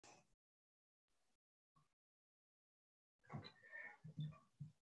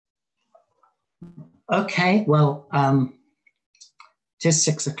Okay, well, it is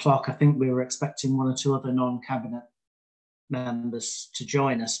 6 o'clock. I think we were expecting one or two other non-cabinet members to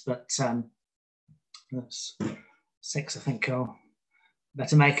join us, but it's 6. I think I'll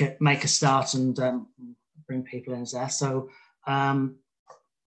better make a start and bring people in there. So,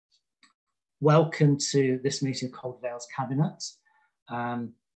 welcome to this meeting of Calderdale's Cabinet.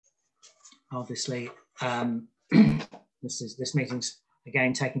 Obviously, this meeting's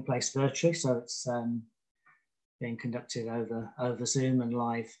again taking place virtually, so it's being conducted over Zoom and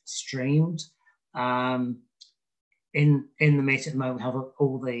live streamed. In the meeting at the moment, we have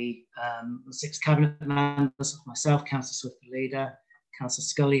all the 6 cabinet members, myself, Councillor Swift, leader, Councillor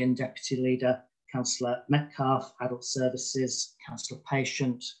Scullion, deputy leader, Councillor Metcalfe, adult services, Councillor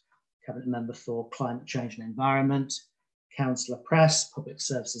Patient, cabinet member for climate change and environment, Councillor Press, public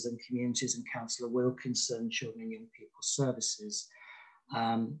services and communities, and Councillor Wilkinson, children and young people services.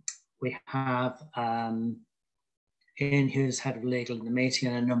 We have Ian, who's head of legal in the meeting,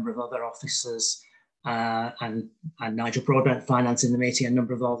 and a number of other officers, and Nigel Broadbent, finance in the meeting, a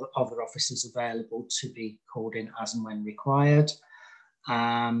number of other officers available to be called in as and when required.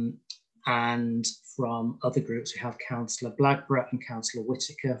 And from other groups, we have Councillor Blackburn and Councillor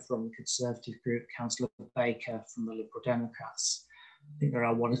Whitaker from the Conservative group, Councillor Baker from the Liberal Democrats. I think there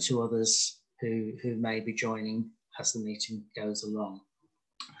are one or two others who may be joining as the meeting goes along.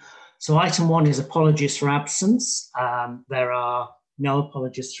 So item 1 is apologies for absence. There are no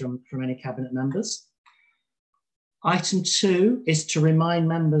apologies from any cabinet members. Item 2 is to remind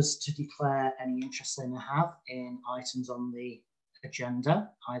members to declare any interest they may have in items on the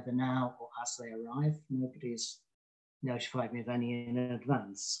agenda, either now or as they arrive. Nobody's notified me of any in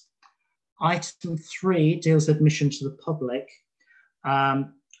advance. Item 3 deals with admission to the public.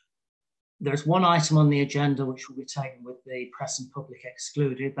 There's one item on the agenda which will be taken with the press and public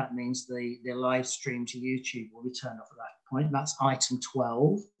excluded. That means the live stream to YouTube will be turned off at that point. That's item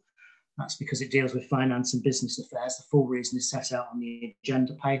 12. That's because it deals with finance and business affairs. The full reason is set out on the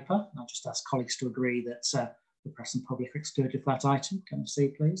agenda paper. I'll just ask colleagues to agree that the press and public are excluded for that item. Can you see,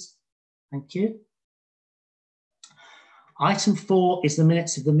 please? Thank you. Item 4 is the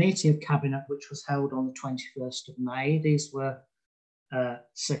minutes of the meeting of Cabinet, which was held on the 21st of May. These were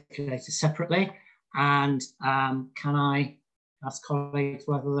circulated separately, and can I ask colleagues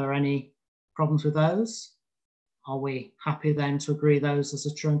whether there are any problems with those? Are we happy then to agree those as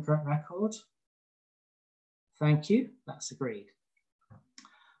a true and correct record? Thank you, that's agreed.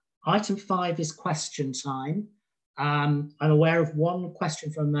 Item 5 is question time. I'm aware of one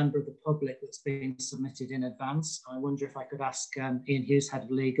question from a member of the public that's been submitted in advance. I wonder if I could ask Ian Hughes, head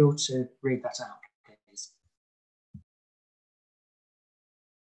of legal, to read that out, please.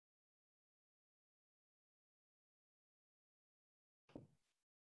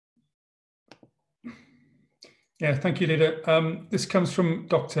 Yeah, thank you, Leader. This comes from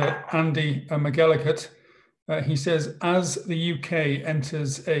Dr. Andy McGillicott. He says, as the UK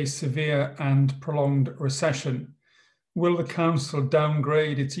enters a severe and prolonged recession, will the Council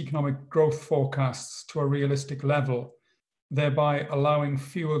downgrade its economic growth forecasts to a realistic level, thereby allowing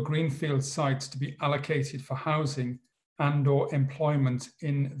fewer greenfield sites to be allocated for housing and or employment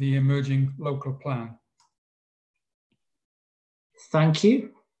in the emerging local plan? Thank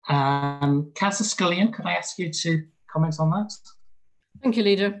you. Councillor Scullion, could I ask you to comment on that? Thank you,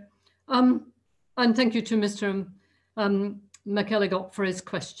 Leader. And thank you to Mr. McGillicott for his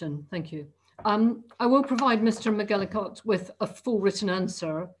question. Thank you. I will provide Mr. McGillicott with a full written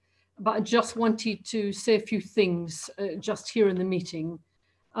answer, but I just wanted to say a few things just here in the meeting.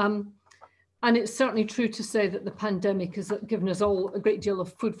 And it's certainly true to say that the pandemic has given us all a great deal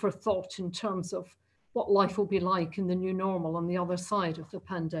of food for thought in terms of what life will be like in the new normal on the other side of the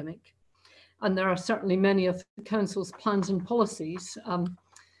pandemic. And there are certainly many of the Council's plans and policies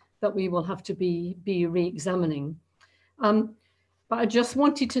that we will have to be re-examining. But I just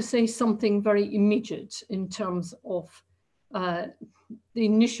wanted to say something very immediate in terms of the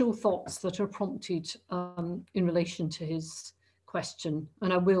initial thoughts that are prompted in relation to his question.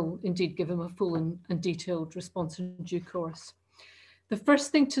 And I will indeed give him a full and detailed response in due course. The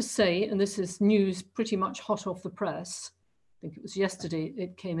first thing to say, and this is news pretty much hot off the press, I think it was yesterday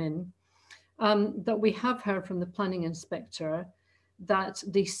it came in, that we have heard from the planning inspector that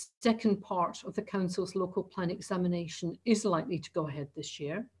the second part of the Council's local plan examination is likely to go ahead this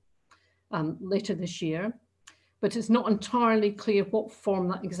year, later this year, but it's not entirely clear what form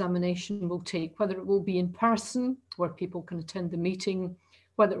that examination will take, whether it will be in person, where people can attend the meeting,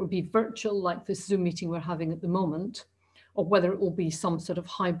 whether it will be virtual, like this Zoom meeting we're having at the moment, or whether it will be some sort of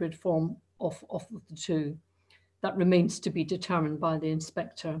hybrid form of the two. That remains to be determined by the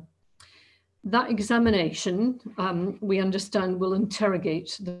inspector. That examination, we understand, will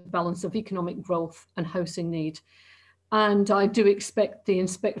interrogate the balance of economic growth and housing need. And I do expect the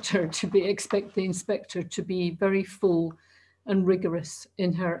inspector to be very full and rigorous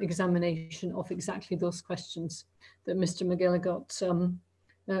in her examination of exactly those questions that Mr. McGilligot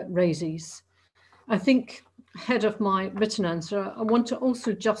raises. I think, ahead of my written answer, I want to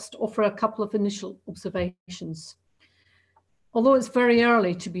also just offer a couple of initial observations. Although it's very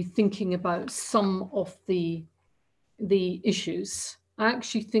early to be thinking about some of the issues, I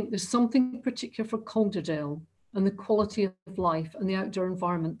actually think there's something particular for Calderdale and the quality of life and the outdoor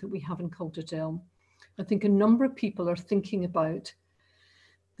environment that we have in Calderdale. I think a number of people are thinking about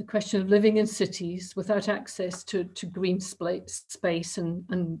the question of living in cities without access to green space and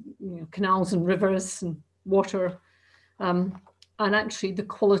you know, canals and rivers and water, and actually the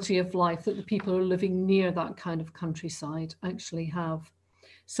quality of life that the people who are living near that kind of countryside actually have.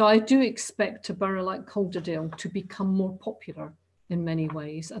 So I do expect a borough like Calderdale to become more popular in many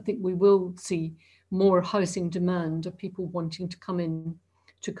ways. I think we will see more housing demand of people wanting to come in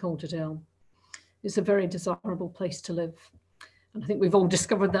to Calderdale. It's a very desirable place to live. And I think we've all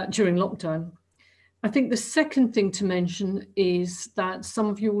discovered that during lockdown. I think the second thing to mention is that some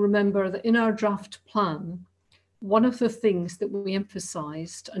of you will remember that in our draft plan, one of the things that we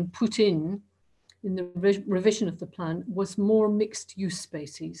emphasised and put in the revision of the plan was more mixed use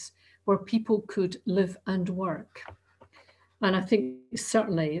spaces where people could live and work. And I think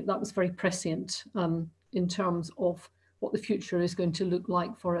certainly that was very prescient in terms of what the future is going to look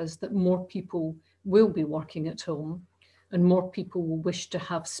like for us, that more people will be working at home and more people will wish to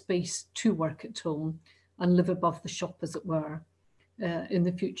have space to work at home and live above the shop, as it were, in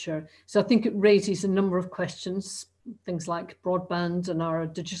the future. So I think it raises a number of questions, things like broadband and our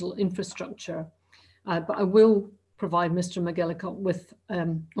digital infrastructure. But I will provide Mr. McGillicott with a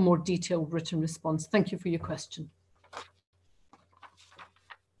more detailed written response. Thank you for your question.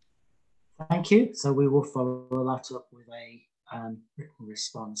 Thank you. So we will follow that up with a written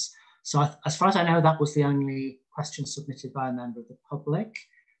response. So as far as I know, that was the only question submitted by a member of the public.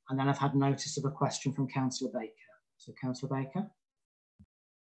 And then I've had notice of a question from Councillor Baker. So Councillor Baker.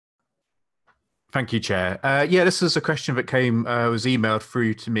 Thank you, Chair. Yeah, this is a question that was emailed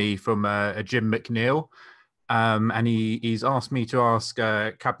through to me from Jim McNeil. And he's asked me to ask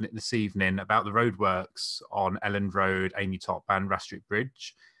Cabinet this evening about the roadworks on Elland Road, Amy Top and Rastrick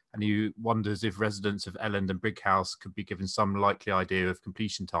Bridge. And he wonders if residents of Elland and Brighouse could be given some likely idea of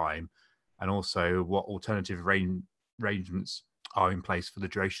completion time, and also what alternative arrangements are in place for the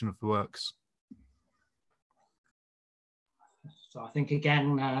duration of the works. So I think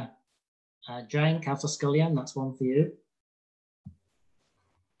again, Jane, Councillor Scullion, that's one for you.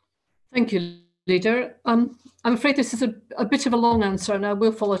 Thank you, Leader. I'm afraid this is a bit of a long answer, and I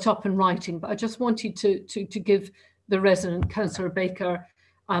will follow it up in writing, but I just wanted to give the resident, Councillor Baker,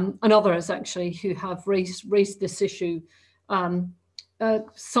 and others actually who have raised this issue,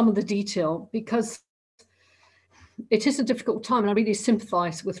 some of the detail, because it is a difficult time, and I really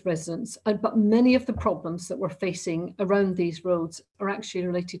sympathise with residents, but many of the problems that we're facing around these roads are actually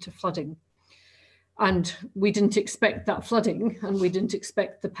related to flooding. And we didn't expect that flooding, and we didn't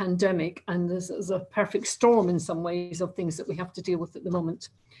expect the pandemic, and there's a perfect storm in some ways of things that we have to deal with at the moment.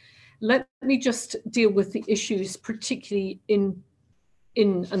 Let me just deal with the issues, particularly in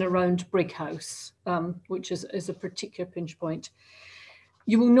and around Brighouse, which is a particular pinch point.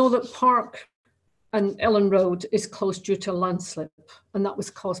 You will know that Park and Elland Road is closed due to a landslip, and that was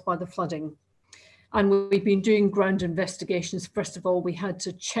caused by the flooding. And we've been doing ground investigations. First of all, we had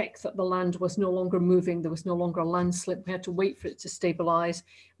to check that the land was no longer moving. There was no longer a landslip. We had to wait for it to stabilise.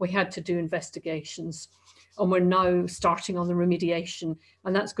 We had to do investigations. And we're now starting on the remediation.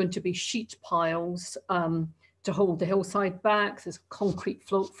 And that's going to be sheet piles to hold the hillside back. There's a concrete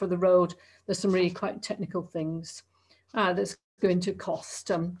float for the road. There's some really quite technical things that's going to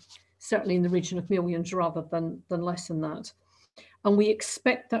cost certainly in the region of millions rather than less than that. And we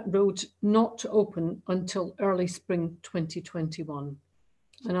expect that road not to open until early spring 2021.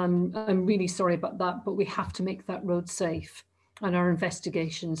 And I'm really sorry about that, but we have to make that road safe. And our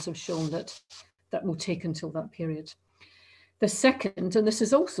investigations have shown that that will take until that period. The second, and this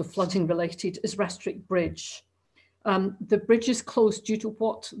is also flooding related, is Rastrick Bridge. The bridge is closed due to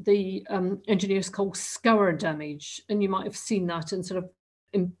what the engineers call scour damage. And you might have seen that in sort of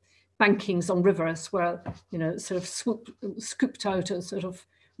bankings on rivers where, you know, sort of scooped out a sort of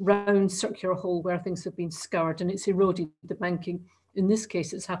round circular hole where things have been scoured, and it's eroded the banking. In this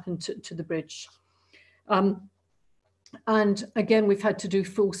case, it's happened to the bridge. And again, we've had to do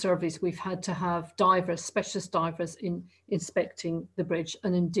full surveys. We've had to have divers, specialist divers in inspecting the bridge.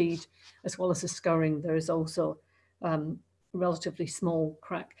 And indeed, as well as the scouring, there is also a relatively small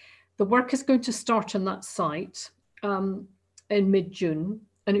crack. The work is going to start on that site in mid-June,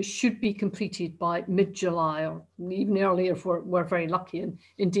 and it should be completed by mid-July or even earlier if we're very lucky. And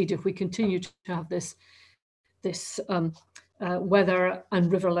indeed, if we continue to have this weather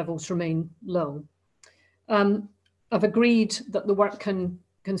and river levels remain low. I've agreed that the work can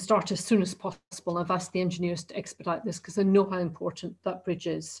start as soon as possible. I've asked the engineers to expedite this because I know how important that bridge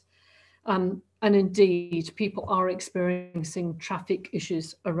is. And indeed, people are experiencing traffic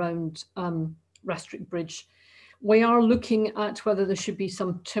issues around Rastrick Bridge. We are looking at whether there should be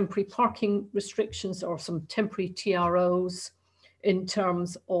some temporary parking restrictions or some temporary TROs in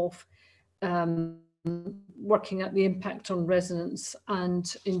terms of working at the impact on residents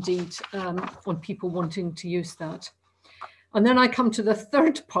and indeed on people wanting to use that. And then I come to the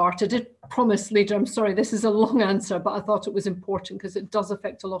third part. I did promise, Leader, I'm sorry, this is a long answer, but I thought it was important because it does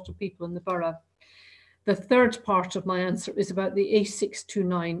affect a lot of people in the borough. The third part of my answer is about the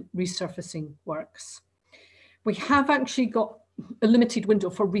A629 resurfacing works. We have actually got a limited window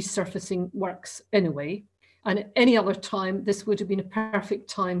for resurfacing works anyway, and at any other time, this would have been a perfect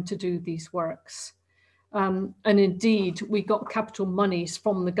time to do these works. And indeed, we got capital monies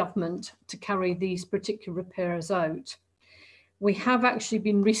from the government to carry these particular repairs out. We have actually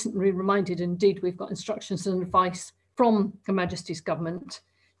been recently reminded, indeed, we've got instructions and advice from Her Majesty's government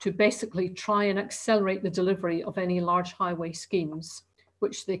to basically try and accelerate the delivery of any large highway schemes,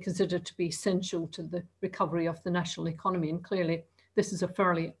 which they consider to be essential to the recovery of the national economy. And clearly, this is a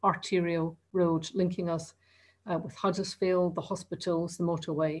fairly arterial road linking us with Huddersfield, the hospitals, the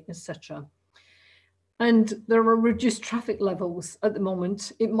motorway, etc. And there are reduced traffic levels at the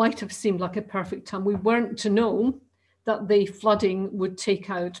moment. It might have seemed like a perfect time. We weren't to know that the flooding would take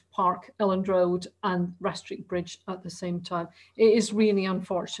out Park, Elland Road and Rastrick Bridge at the same time. It is really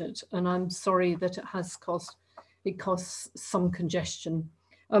unfortunate, and I'm sorry that it has caused some congestion.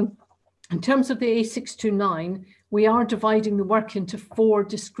 In terms of the A629, we are dividing the work into 4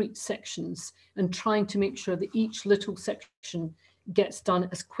 discrete sections and trying to make sure that each little section gets done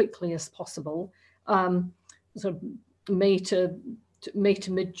as quickly as possible. So May to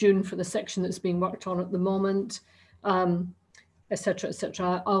mid-June for the section that's being worked on at the moment, etc.,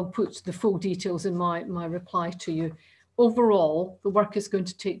 etc. I'll put the full details in my reply to you. Overall, the work is going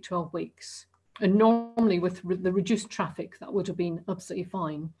to take 12 weeks. And normally with the reduced traffic, that would have been absolutely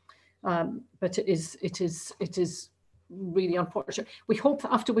fine. But it is really unfortunate. We hope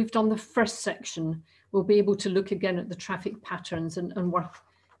that after we've done the first section, we'll be able to look again at the traffic patterns and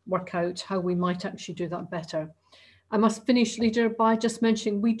work out how we might actually do that better. I must finish, Leader, by just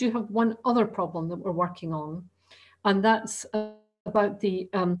mentioning we do have one other problem that we're working on, and that's about the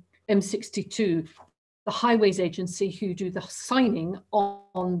M62. The Highways Agency, who do the signing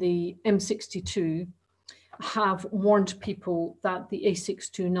on the M62, have warned people that the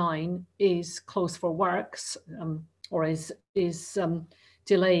A629 is closed for works or is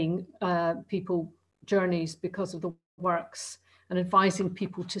delaying people journeys because of the works and advising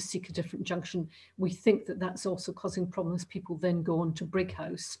people to seek a different junction. We think that that's also causing problems. People then go on to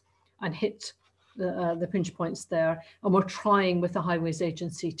Brighouse and hit the pinch points there. And we're trying with the Highways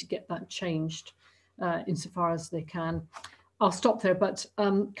Agency to get that changed insofar as they can. I'll stop there, but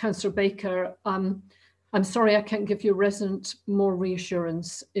Councillor Baker, I'm sorry I can't give your resident more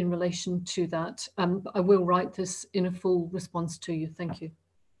reassurance in relation to that. But I will write this in a full response to you. Thank you.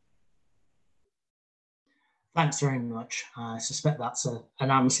 Thanks very much. I suspect that's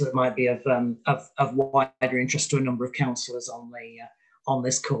an answer that might be of wider interest to a number of councillors on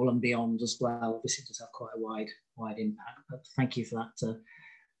this call and beyond as well. Obviously, it does have quite a wide impact. But thank you for that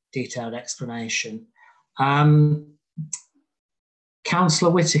detailed explanation.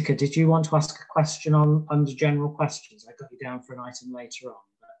 Councillor Whitaker, did you want to ask a question under general questions? I got you down for an item later on,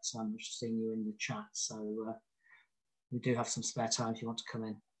 but I'm just seeing you in the chat, so we do have some spare time if you want to come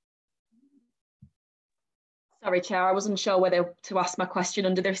in. Sorry, Chair, I wasn't sure whether to ask my question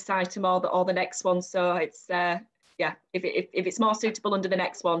under this item or the next one. So it's yeah, if it's more suitable under the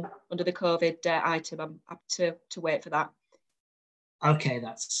next one, under the COVID item, I'm happy to wait for that. Okay,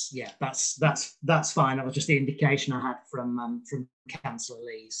 that's fine. That was just the indication I had from Councillor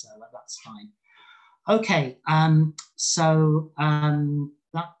Lee, so that's fine. Okay, so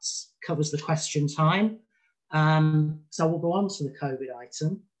that covers the question time. So we'll go on to the COVID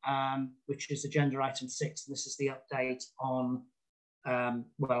item, which is agenda item 6. This is the update on on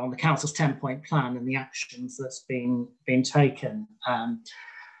the council's 10-point plan and the actions that's been taken.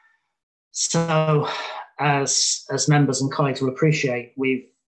 as members and colleagues will appreciate, we've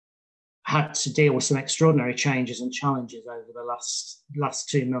had to deal with some extraordinary changes and challenges over the last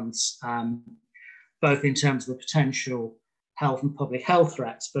 2 months, both in terms of the potential health and public health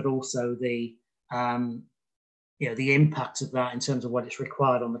threats, but also the the impact of that in terms of what it's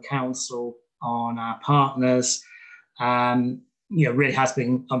required on the council, on our partners. Really has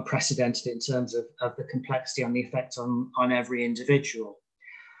been unprecedented in terms of the complexity and the effect on every individual.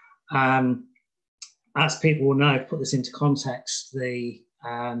 As people will know, to put this into context, the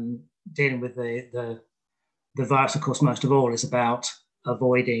dealing with the virus, of course, most of all, is about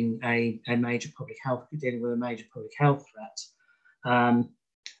avoiding a major public health, dealing with a major public health threat.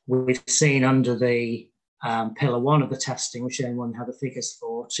 We've seen under the pillar 1 of the testing, which anyone had the figures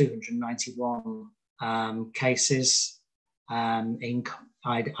for, 291 cases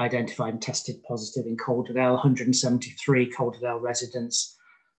identified and tested positive in Calderdale, 173 Calderdale residents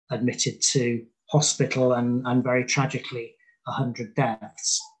admitted to hospital, and very tragically 100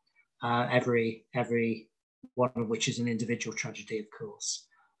 deaths, every one of which is an individual tragedy, of course,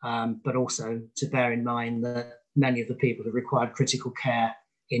 but also to bear in mind that many of the people who required critical care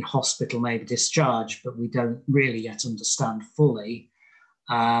in hospital may be discharged, but we don't really yet understand fully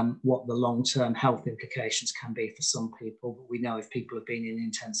what the long-term health implications can be for some people. But we know if people have been in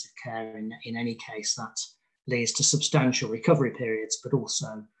intensive care, in any case, that leads to substantial recovery periods, but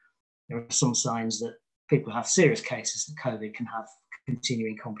also there are some signs that people who have serious cases that COVID can have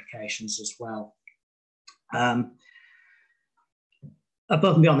continuing complications as well.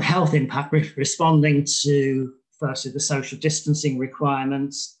 Above and beyond the health impact, responding to firstly the social distancing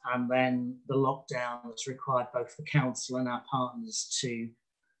requirements, and then the lockdown that's required both the council and our partners to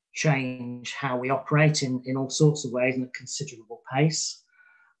change how we operate in all sorts of ways and at considerable pace.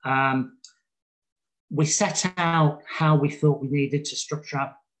 We set out how we thought we needed to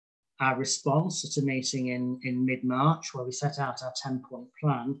structure our response at a meeting in mid-March, where we set out our 10-point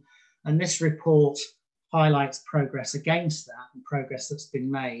plan. And this report highlights progress against that and progress that's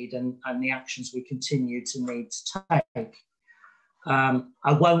been made and the actions we continue to need to take.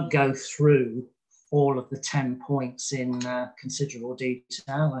 I won't go through all of the 10 points in considerable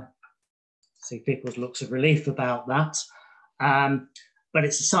detail. I see people's looks of relief about that. But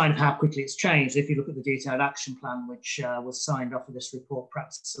it's a sign of how quickly it's changed. If you look at the detailed action plan, which was signed off of this report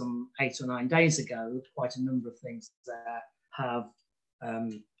perhaps some 8 or 9 days ago, quite a number of things there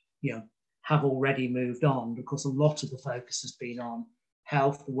have already moved on, because a lot of the focus has been on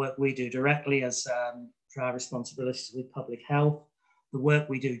health, the work we do directly as for our responsibilities with public health, the work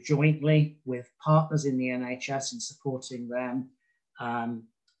we do jointly with partners in the NHS and supporting them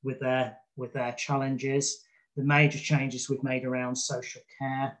with their challenges, the major changes we've made around social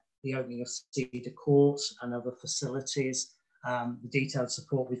care, the opening of Cedar Court and other facilities, the detailed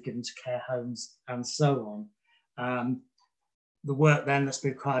support we've given to care homes, and so on. The work then that's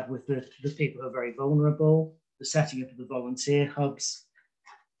been required with the people who are very vulnerable, the setting up of the volunteer hubs,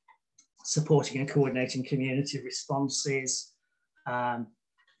 supporting and coordinating community responses,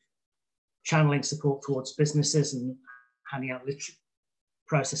 channeling support towards businesses and handing out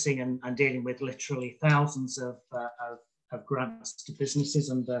processing and dealing with literally thousands of grants to businesses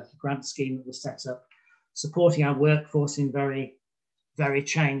under the grant scheme that was set up, supporting our workforce in very, very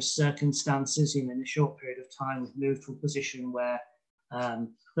changed circumstances. In a short period of time, we've moved to a position where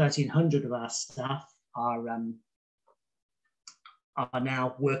 1,300 of our staff are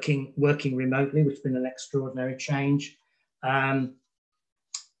now working remotely, which has been an extraordinary change, and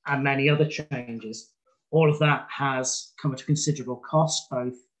many other changes. All of that has come at a considerable cost,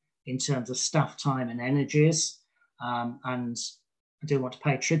 both in terms of staff time and energies. And I do want to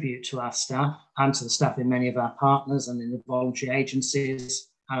pay tribute to our staff and to the staff in many of our partners and in the voluntary agencies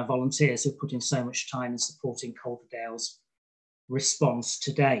and our volunteers who've put in so much time in supporting Calderdale's response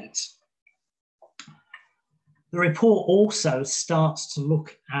to date. The report also starts to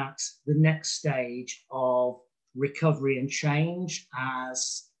look at the next stage of recovery and change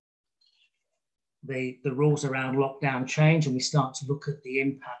as the rules around lockdown change, and we start to look at the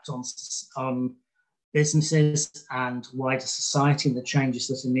impact on businesses and wider society and the changes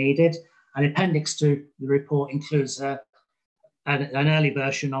that are needed. An appendix to the report includes an early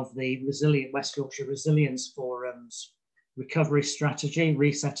version of the West Yorkshire Resilience Forum's recovery strategy,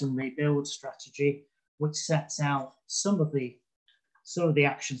 reset and rebuild strategy, which sets out some of the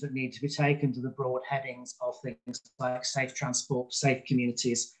actions that need to be taken to the broad headings of things like safe transport, safe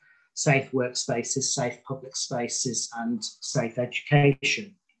communities, safe workspaces, safe public spaces, and safe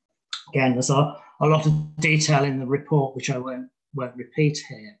education. Again, there's a lot of detail in the report, which I won't repeat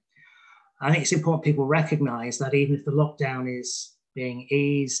here. I think it's important people recognise that even if the lockdown is being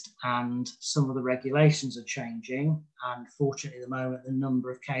eased and some of the regulations are changing. And fortunately, at the moment, the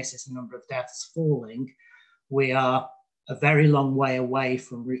number of cases, the number of deaths falling, we are a very long way away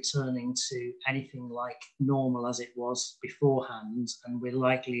from returning to anything like normal as it was beforehand. And we're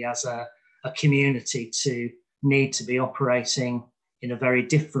likely as a community to need to be operating in a very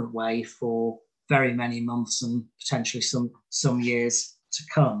different way for very many months and potentially some years to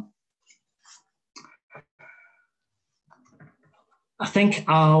come. I think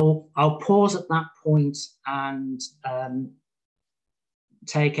I'll pause at that point and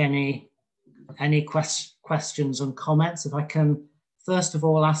take any questions and comments. If I can, first of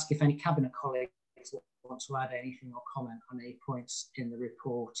all, ask if any Cabinet colleagues want to add anything or comment on any points in the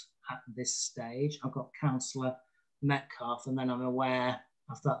report at this stage. I've got Councillor Metcalfe, and then I'm aware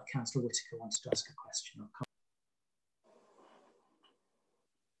I thought Councillor Whitaker wants to ask a question or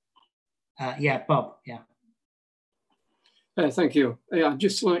comment. Yeah, Bob, yeah. Thank you. I'd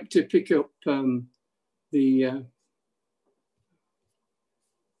just like to pick up the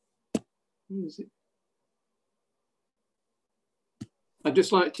what is it? I'd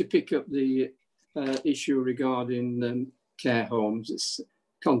just like to pick up the issue regarding care homes. It's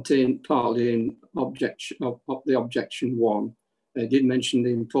contained partly in the objection 1. I did mention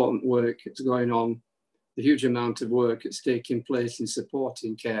the important work that's going on, the huge amount of work that's taking place in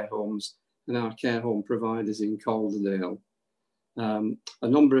supporting care homes and our care home providers in Calderdale. A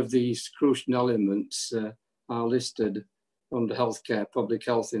number of these crucial elements are listed under healthcare, public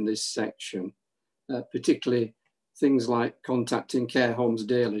health in this section, particularly things like contacting care homes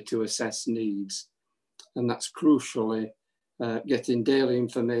daily to assess needs. And that's crucially getting daily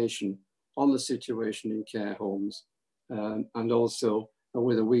information on the situation in care homes and also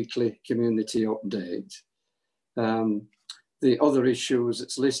with a weekly community update. The other issues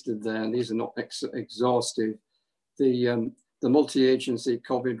that's listed there, and these are not exhaustive, the multi-agency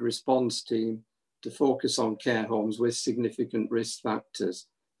COVID response team to focus on care homes with significant risk factors,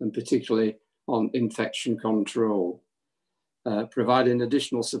 and particularly on infection control. Providing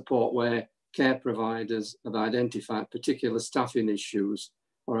additional support where care providers have identified particular staffing issues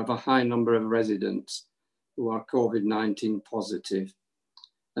or have a high number of residents who are COVID-19 positive.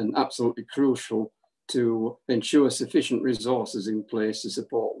 And absolutely crucial to ensure sufficient resources in place to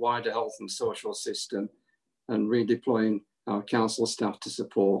support wider health and social system, and redeploying our council staff to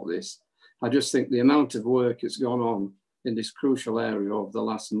support this. I just think the amount of work that's gone on in this crucial area over the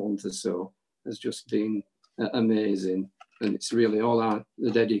last month or so has just been amazing. And it's really all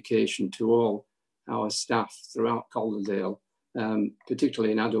the dedication to all our staff throughout Calderdale,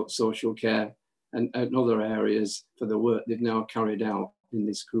 particularly in adult social care and other areas, for the work they've now carried out in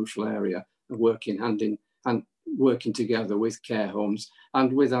this crucial area of working hand in hand, working together with care homes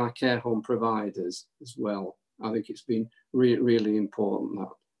and with our care home providers as well. I think it's been really important, that,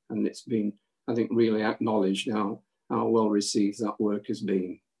 and it's been, I think, really acknowledged how well received that work has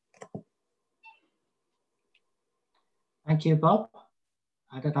been. Thank you, Bob.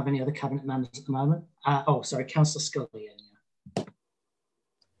 I don't have any other Cabinet members at the moment. Oh, sorry, Councillor Scully. Yeah.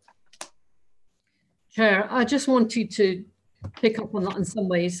 Chair, I just wanted to pick up on that in some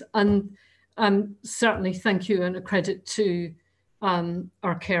ways, and certainly thank you and a credit to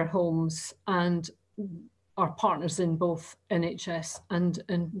our care homes and our partners in both NHS and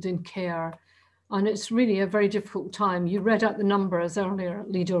in care. And it's really a very difficult time. You read out the numbers earlier,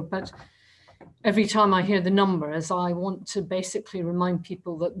 Leader, but every time I hear the numbers, I want to basically remind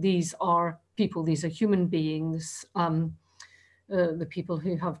people that these are people, these are human beings, the people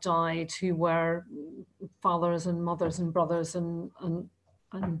who have died, who were fathers and mothers and brothers and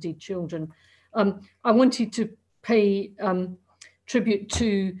indeed children. I wanted to pay tribute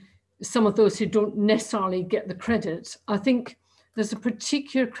to some of those who don't necessarily get the credit. I think there's a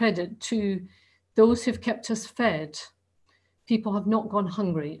particular credit to those who've kept us fed. People have not gone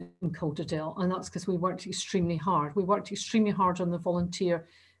hungry in Calderdale, and that's because we worked extremely hard. We worked extremely hard on the volunteer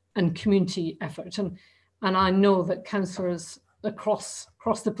and community effort. And I know that councillors across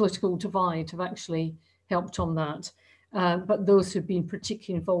the political divide have actually helped on that. But those who've been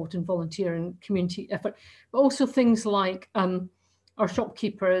particularly involved in volunteer and community effort, but also things like our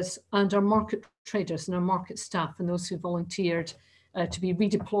shopkeepers and our market traders and our market staff, and those who volunteered to be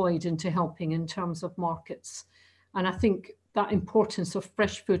redeployed into helping in terms of markets. And I think that importance of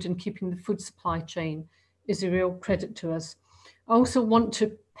fresh food and keeping the food supply chain is a real credit to us. I also want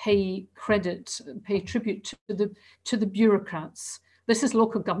to pay tribute to the bureaucrats. This is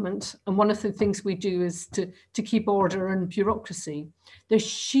local government, and one of the things we do is to keep order and bureaucracy. The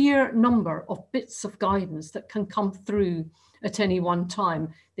sheer number of bits of guidance that can come through at any one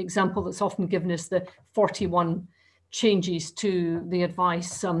time. The example that's often given is the 41 changes to the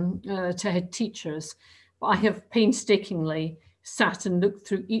advice to head teachers. But I have painstakingly sat and looked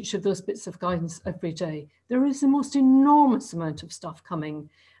through each of those bits of guidance every day. There is the most enormous amount of stuff coming,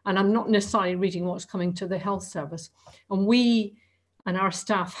 and I'm not necessarily reading what's coming to the health service. And we and our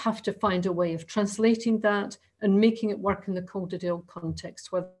staff have to find a way of translating that and making it work in the Calderdale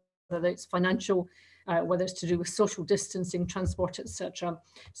context, whether it's financial, whether it's to do with social distancing, transport, etc.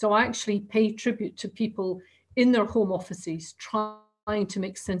 So I actually pay tribute to people in their home offices trying to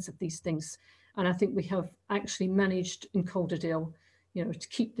make sense of these things. And I think we have actually managed in Calderdale, you know, to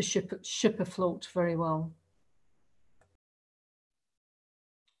keep the ship afloat very well.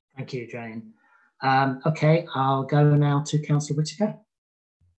 Thank you, Jane. Okay, I'll go now to Councillor Whittaker.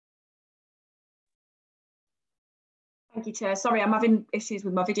 Thank you, Chair. Sorry, I'm having issues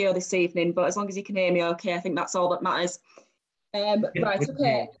with my video this evening, but as long as you can hear me okay, I think that's all that matters. Right,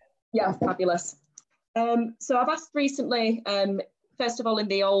 okay. Yeah, fabulous. So I've asked recently, first of all, in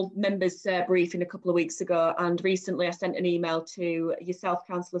the old members briefing a couple of weeks ago, and recently I sent an email to yourself,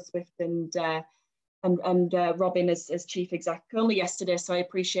 Councillor Swift, and Robin as Chief Exec only yesterday, so I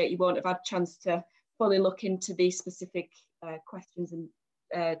appreciate you won't have had a chance to fully look into the specific questions and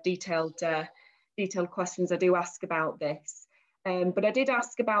detailed questions I do ask about this. But I did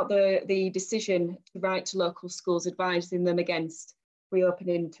ask about the decision to write to local schools advising them against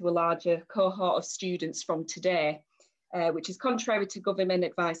reopening to a larger cohort of students from today, which is contrary to government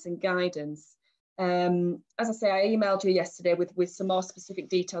advice and guidance. As I say, I emailed you yesterday with some more specific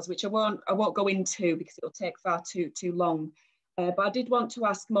details, which I won't go into because it will take far too long. But I did want to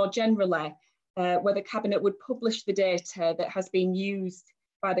ask more generally whether Cabinet would publish the data that has been used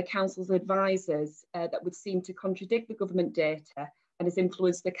by the Council's advisors that would seem to contradict the government data and has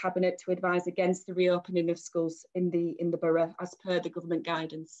influenced the Cabinet to advise against the reopening of schools in the borough as per the government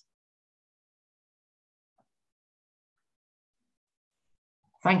guidance.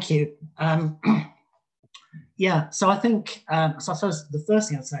 Thank you. Yeah, so I think, so I suppose the first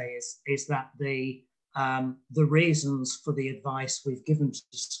thing I'd say is that the reasons for the advice we've given to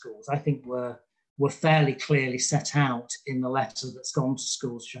schools, I think were fairly clearly set out in the letter that's gone to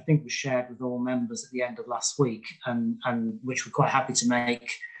schools, which I think was shared with all members at the end of last week, and which we're quite happy to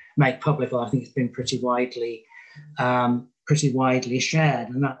make public. I think it's been pretty widely shared,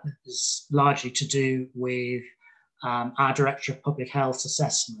 and that is largely to do with our Director of Public Health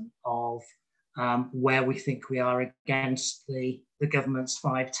assessment of where we think we are against the government's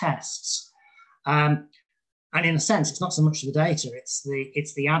 5 tests. And in a sense, it's not so much the data, it's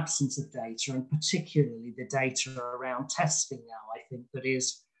the absence of data, and particularly the data around testing now, I think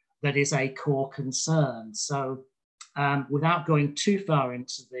that is a core concern. So without going too far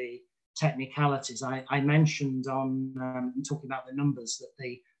into the technicalities, I mentioned on talking about the numbers that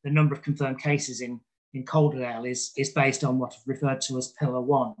the number of confirmed cases in Calderdale is based on what is referred to as Pillar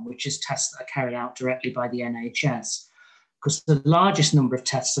 1, which is tests that are carried out directly by the NHS. Because the largest number of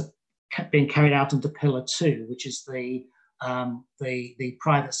tests are being carried out under Pillar 2, which is the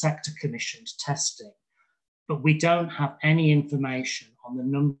private sector commissioned testing. But we don't have any information on the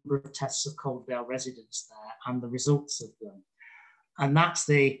number of tests of Calderdale residents there and the results of them. And that's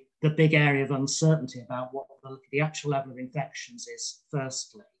the big area of uncertainty about what the actual level of infections is,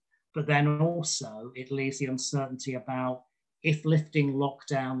 firstly. But then also it leaves the uncertainty about if lifting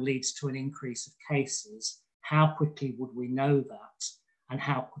lockdown leads to an increase of cases, how quickly would we know that? And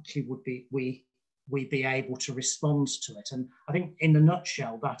how quickly would we be able to respond to it? And I think in a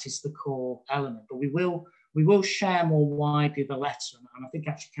nutshell, that is the core element. But we will share more widely the letter. And I think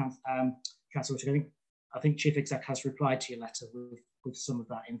actually, Councillor, I think Chief Exec has replied to your letter with some of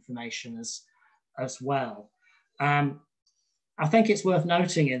that information as well. I think it's worth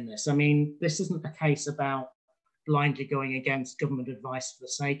noting in this, I mean, this isn't a case about blindly going against government advice for the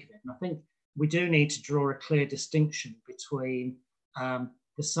sake of it. And I think we do need to draw a clear distinction between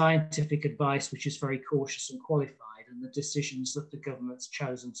the scientific advice, which is very cautious and qualified, and the decisions that the government's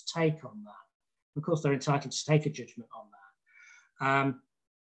chosen to take on that. Of course, they're entitled to take a judgment on that.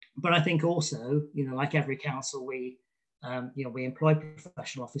 But I think also, you know, like every council, we employ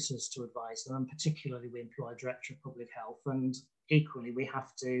professional officers to advise them, and particularly we employ a Director of Public Health, and equally we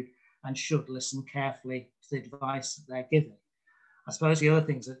have to and should listen carefully to the advice that they're giving. I suppose the other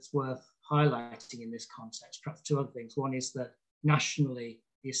things that's worth highlighting in this context, perhaps 2 other things. One is that nationally,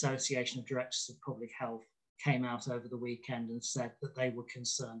 the Association of Directors of Public Health came out over the weekend and said that they were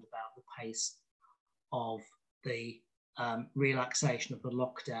concerned about the pace of the relaxation of the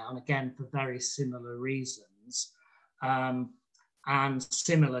lockdown, again, for very similar reasons. And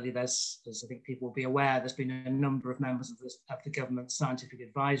similarly, as I think people will be aware, there's been a number of members of the government Scientific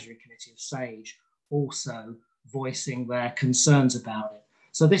Advisory Committee of SAGE also voicing their concerns about it.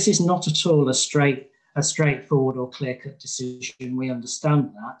 So this is not at all a straightforward or clear-cut decision. We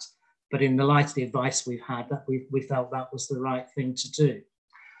understand that, but in the light of the advice we've had, that we felt that was the right thing to do.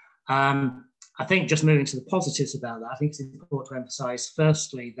 I think just moving to the positives about that, I think it's important to emphasise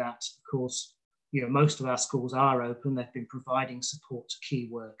firstly that, of course, most of our schools are open. They've been providing support to key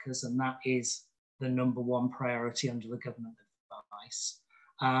workers, and that is the #1 priority under the government advice.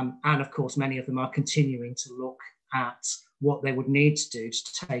 And of course, many of them are continuing to look at what they would need to do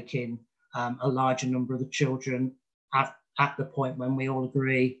to take in a larger number of the children at the point when we all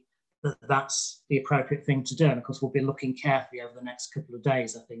agree that that's the appropriate thing to do. And of course, we'll be looking carefully over the next couple of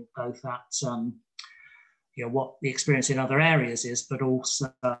days, I think, both at what the experience in other areas is, but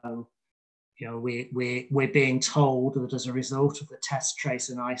also we're being told that as a result of the test, trace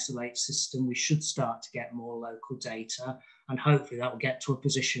and isolate system, we should start to get more local data, and hopefully that will get to a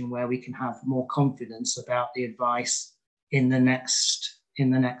position where we can have more confidence about the advice in the next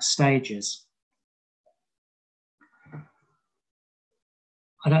stages.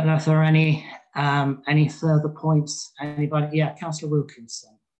 I don't know if there are any further points. Anybody? Yeah, Councillor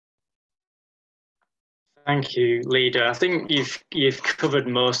Wilkinson. Thank you, Leader. I think you've covered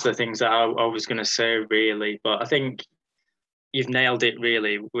most of the things that I was going to say, really, but I think you've nailed it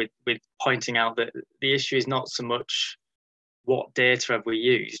really with pointing out that the issue is not so much what data have we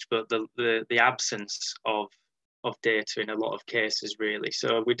used, but the absence of data in a lot of cases, really.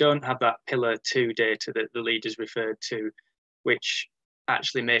 So we don't have that Pillar 2 data that the leaders referred to, which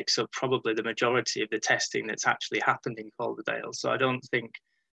actually makes up probably the majority of the testing that's actually happened in Calderdale. So I don't think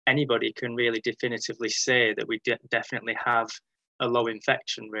anybody can really definitively say that we definitely have a low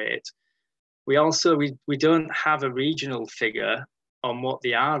infection rate. We also, we don't have a regional figure on what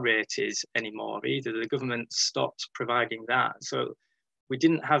the R rate is anymore either. The government stopped providing that. So we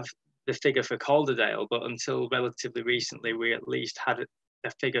didn't have the figure for Calderdale, but until relatively recently, we at least had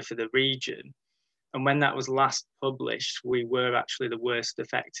a figure for the region. And when that was last published, we were actually the worst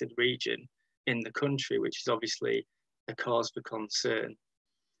affected region in the country, which is obviously a cause for concern.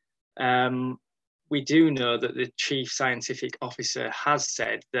 We do know that the Chief Scientific Officer has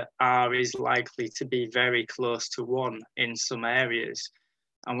said that R is likely to be very close to 1 in some areas.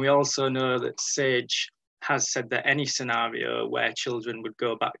 And we also know that SAGE has said that any scenario where children would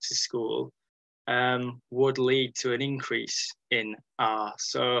go back to school would lead to an increase in R.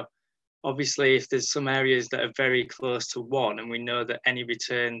 So obviously, if there's some areas that are very close to 1, and we know that any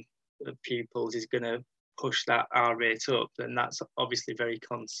return of pupils is going to push that R rate up, then that's obviously very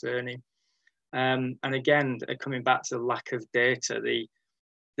concerning. And again, coming back to the lack of data,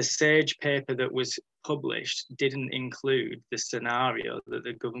 the SAGE paper that was published didn't include the scenario that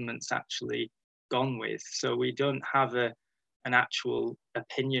the government's actually gone with. So we don't have an actual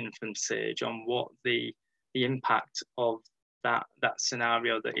opinion from SAGE on what the impact of that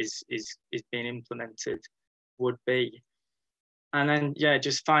scenario that is being implemented would be. And then, yeah,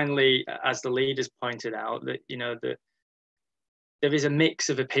 just finally, as the leaders pointed out, that that there is a mix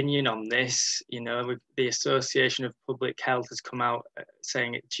of opinion on this. The Association of Public Health has come out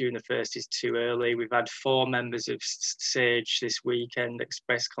saying June the 1st is too early. We've had 4 members of SAGE this weekend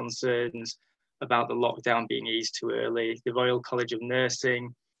express concerns about the lockdown being eased too early. The Royal College of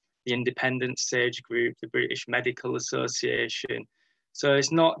Nursing, the Independent SAGE Group, the British Medical Association. So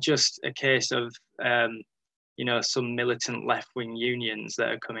it's not just a case of some militant left-wing unions that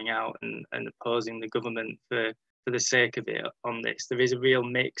are coming out and opposing the government for the sake of it on this. There is a real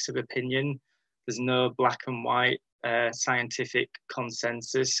mix of opinion. There's no black and white scientific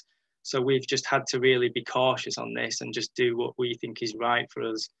consensus. So we've just had to really be cautious on this and just do what we think is right for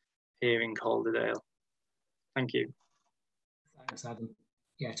us here in Calderdale. Thank you. Thanks, Adam.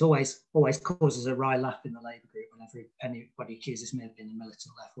 Yeah, it always causes a wry laugh in the Labour group whenever anybody accuses me of being a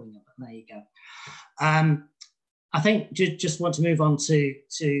militant left winger, but there you go. I think just want to move on to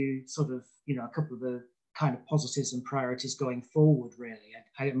sort of, a couple of the kind of positives and priorities going forward, really.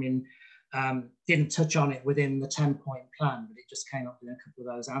 I mean, didn't touch on it within the 10-point plan, but it just came up with a couple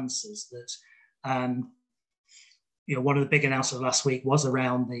of those answers that, one of the big announcements last week was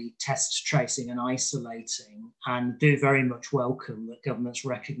around the test, tracing and isolating, and do very much welcome that governments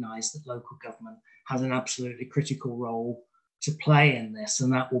recognise that local government has an absolutely critical role to play in this,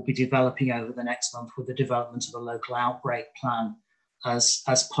 and that will be developing over the next month with the development of a local outbreak plan as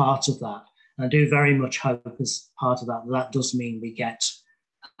part of that. And I do very much hope as part of that does mean we get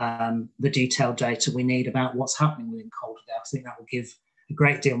the detailed data we need about what's happening within Calderdale. I think that will give a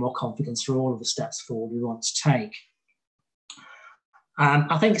great deal more confidence for all of the steps forward we want to take.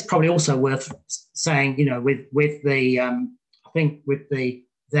 I think it's probably also worth saying, with the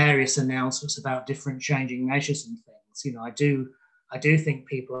various announcements about different changing measures and things. You know, I do think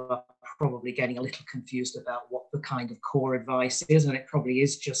people are probably getting a little confused about what the kind of core advice is, and it probably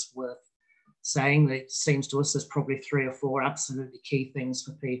is just worth saying that it seems to us there's probably 3 or 4 absolutely key things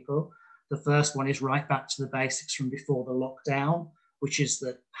for people. The first one is right back to the basics from before the lockdown, which is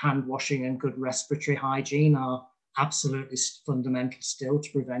that hand washing and good respiratory hygiene are absolutely fundamental still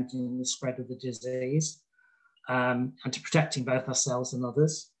to preventing the spread of the disease, and to protecting both ourselves and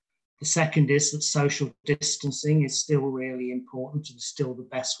others. The second is that social distancing is still really important and still the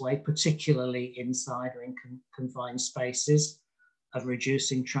best way, particularly inside or in confined spaces, of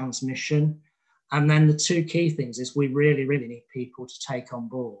reducing transmission. And then the 2 key things is we really, really need people to take on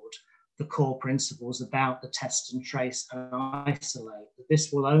board the core principles about the test and trace and isolate.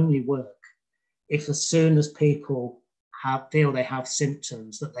 This will only work if, as soon as people feel they have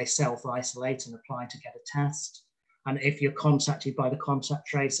symptoms, that they self-isolate and apply to get a test. And if you're contacted by the contact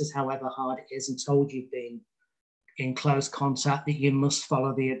tracers, however hard it is, and told you've been in close contact, that you must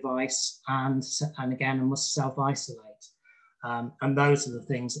follow the advice and again, must self-isolate. And those are the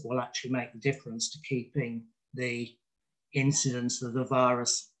things that will actually make the difference to keeping the incidence of the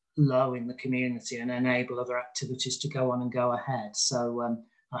virus low in the community and enable other activities to go on and go ahead. So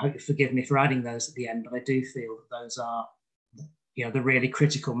I hope you forgive me for adding those at the end, but I do feel that those are, you know, the really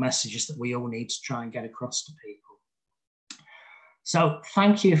critical messages that we all need to try and get across to people. So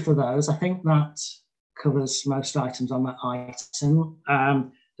thank you for those. I think that covers most items on that item.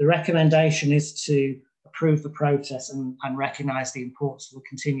 The recommendation is to approve the process and recognise the importance of the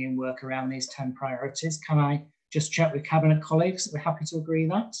continuing work around these 10 priorities. Can I just check with Cabinet colleagues that we're happy to agree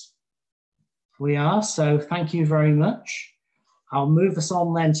that? We are, so thank you very much. I'll move us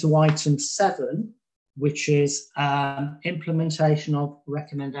on then to item 7, which is implementation of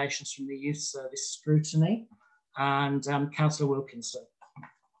recommendations from the Youth Service scrutiny. And Councillor Wilkinson.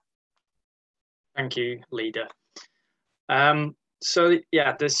 Thank you, Leader. So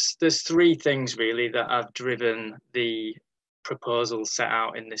yeah, there's 3 things really that have driven the proposal set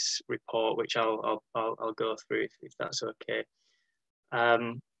out in this report, which I'll go through if that's okay.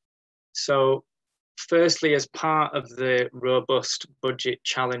 So firstly, as part of the robust budget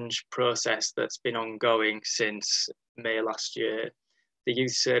challenge process that's been ongoing since May last year, the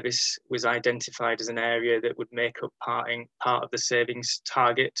Youth Service was identified as an area that would make up part of the savings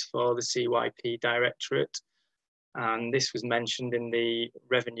target for the CYP Directorate. And this was mentioned in the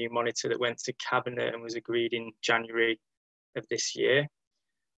revenue monitor that went to Cabinet and was agreed in January of this year.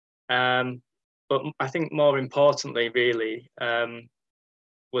 But I think more importantly, really,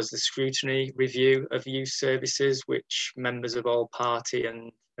 was the scrutiny review of youth services, which members of all party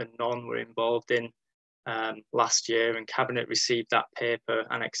and non were involved in last year, and Cabinet received that paper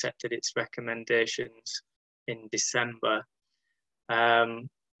and accepted its recommendations in December. The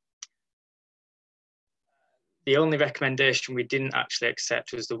only recommendation we didn't actually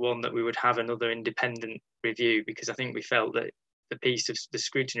accept was the one that we would have another independent review, because I think we felt that the piece of the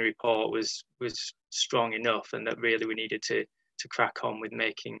scrutiny report was strong enough, and that really we needed to crack on with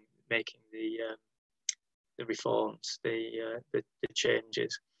making the reforms, the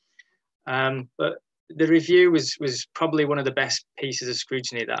changes. But the review was probably one of the best pieces of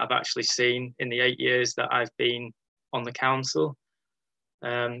scrutiny that I've actually seen in the 8 years that I've been on the council.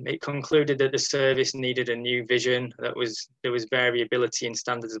 It concluded that the service needed a new vision, there was variability in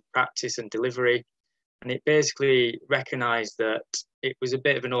standards of practice and delivery, and it basically recognised that it was a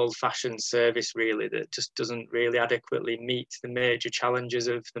bit of an old-fashioned service, really, that just doesn't really adequately meet the major challenges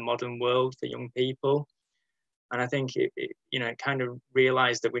of the modern world for young people. And I think it kind of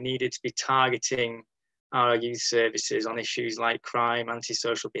realised that we needed to be targeting our youth services on issues like crime,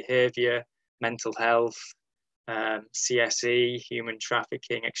 antisocial behaviour, mental health, CSE, human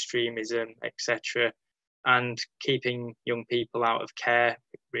trafficking, extremism, etc., and keeping young people out of care,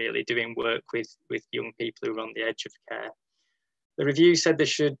 really doing work with young people who are on the edge of care. The review said there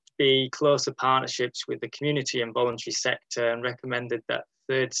should be closer partnerships with the community and voluntary sector, and recommended that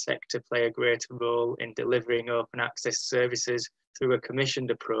third sector play a greater role in delivering open access services through a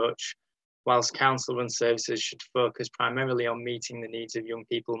commissioned approach, whilst council-run services should focus primarily on meeting the needs of young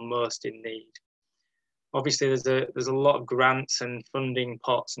people most in need. Obviously, there's a lot of grants and funding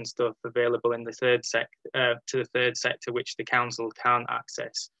pots and stuff available in the third sector, which the council can't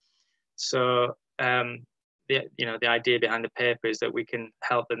access. So the idea behind the paper is that we can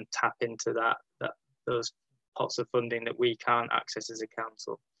help them tap into those pots of funding that we can't access as a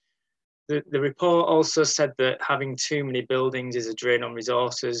council. The report also said that having too many buildings is a drain on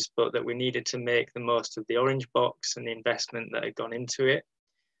resources, but that we needed to make the most of the orange box and the investment that had gone into it.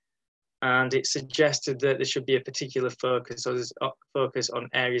 and it suggested that there should be a particular focus on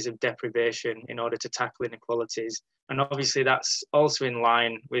areas of deprivation in order to tackle inequalities. And obviously that's also in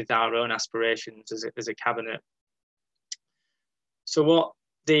line with our own aspirations as a cabinet. So what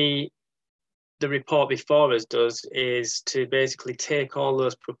the report before us does is to basically take all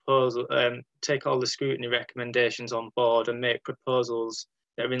those take all the scrutiny recommendations on board and make proposals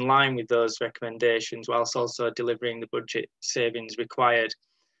that are in line with those recommendations, whilst also delivering the budget savings required.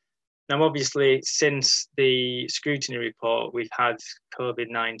 Now, obviously, since the scrutiny report, we've had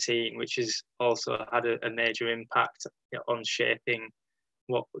COVID-19, which has also had a major impact on shaping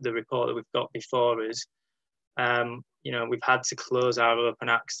what the report that we've got before us. We've had to close our open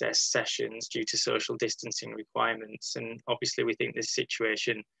access sessions due to social distancing requirements. And obviously, we think this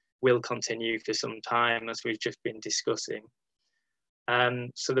situation will continue for some time, as we've just been discussing.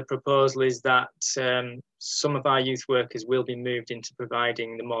 So the proposal is that some of our youth workers will be moved into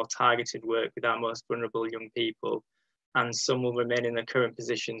providing the more targeted work with our most vulnerable young people, and some will remain in their current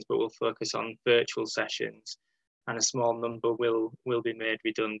positions but will focus on virtual sessions, and a small number will be made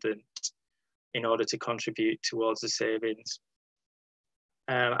redundant in order to contribute towards the savings.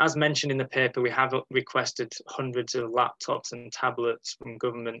 As mentioned in the paper, we have requested hundreds of laptops and tablets from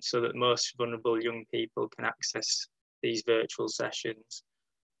government so that most vulnerable young people can access these virtual sessions.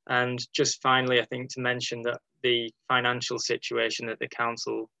 And just finally, I think to mention that the financial situation that the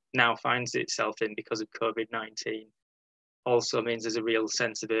council now finds itself in because of COVID-19 also means there's a real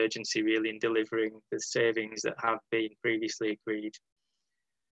sense of urgency really in delivering the savings that have been previously agreed.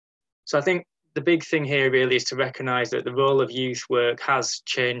 So I think the big thing here really is to recognise that the role of youth work has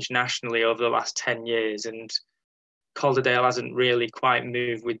changed nationally over the last 10 years, and Calderdale hasn't really quite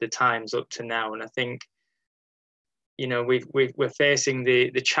moved with the times up to now. And I think we're facing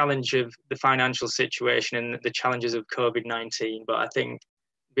the challenge of the financial situation and the challenges of COVID-19, but I think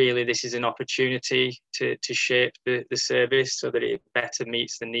really this is an opportunity to shape the service so that it better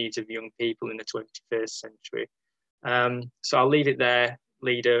meets the needs of young people in the 21st century. So I'll leave it there,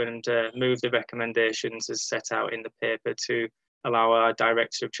 Leader, and move the recommendations as set out in the paper to allow our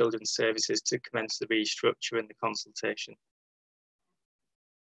Director of Children's Services to commence the restructure and the consultation.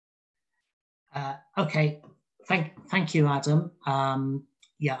 Okay. Thank you, Adam.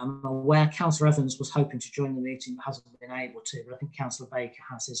 Yeah, I'm aware Councillor Evans was hoping to join the meeting but hasn't been able to, but I think Councillor Baker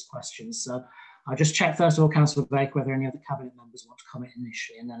has his questions. So I'll just check first of all, Councillor Baker, whether any other Cabinet members want to comment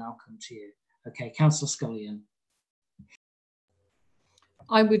initially, and then I'll come to you. Okay, Councillor Scullion.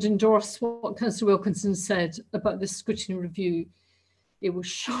 I would endorse what Councillor Wilkinson said about the scrutiny review. It was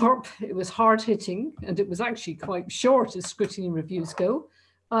sharp, it was hard-hitting, and it was actually quite short as scrutiny reviews go.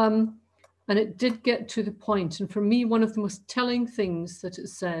 And it did get to the point. And for me, one of the most telling things that it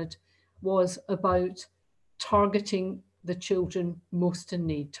said was about targeting the children most in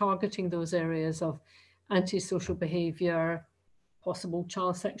need, targeting those areas of antisocial behaviour, possible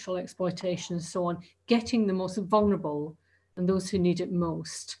child sexual exploitation, and so on, getting the most vulnerable and those who need it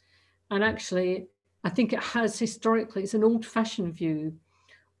most. And actually, I think it has historically, it's an old-fashioned view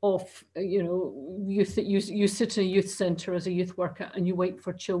of, youth, that you sit in a youth centre as a youth worker and you wait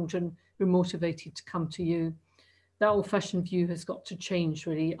for children who are motivated to come to you. That old-fashioned view has got to change,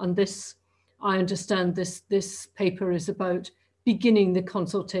 really. And this, I understand this paper is about beginning the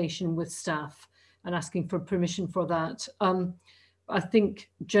consultation with staff and asking for permission for that. I think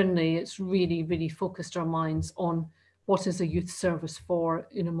generally it's really, really focused our minds on what is a youth service for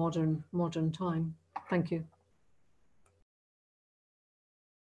in a modern time. Thank you.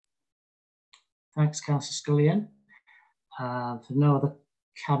 Thanks, Councillor Scullion. For no other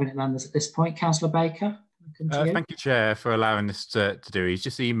Cabinet members at this point, Councillor Baker. Thank you, Chair, for allowing this to do. He's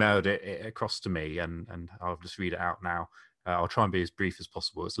just emailed it across to me, and I'll just read it out now. I'll try and be as brief as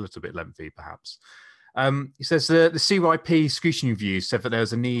possible. It's a little bit lengthy, perhaps. He says the CYP scrutiny review said that there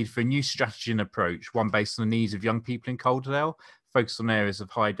was a need for a new strategy and approach, one based on the needs of young people in Calderdale, focused on areas of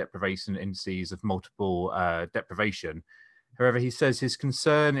high deprivation indices of multiple deprivation. However, he says his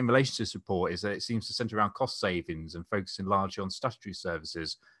concern in relation to this report is that it seems to centre around cost savings and focusing largely on statutory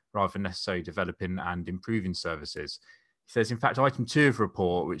services rather than necessarily developing and improving services. He says, in fact, item 2 of the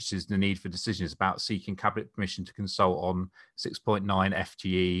report, which is the need for decisions about seeking Cabinet permission to consult on 6.9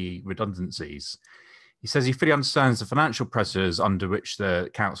 FTE redundancies. He says he fully understands the financial pressures under which the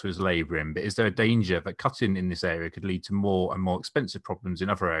council is labouring, but is there a danger that cutting in this area could lead to more and more expensive problems in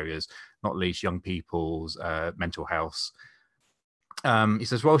other areas, not least young people's mental health? He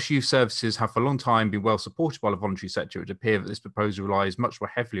says, whilst youth services have for a long time been well supported by the voluntary sector, it would appear that this proposal relies much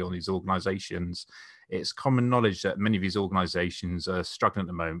more heavily on these organisations. It's common knowledge that many of these organisations are struggling at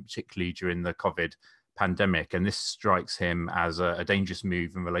the moment, particularly during the COVID pandemic, and this strikes him as a dangerous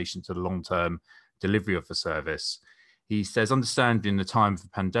move in relation to the long-term delivery of the service. He says, understanding the time of the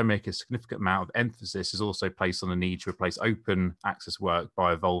pandemic, a significant amount of emphasis is also placed on the need to replace open access work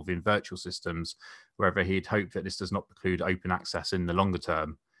by evolving virtual systems, wherever he'd hoped that this does not preclude open access in the longer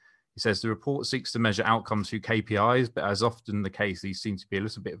term. He says the report seeks to measure outcomes through KPIs, but as often the case, these seem to be a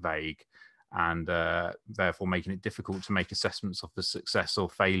little bit vague, and therefore making it difficult to make assessments of the success or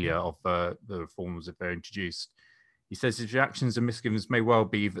failure of the reforms if they're introduced. He says his reactions and misgivings may well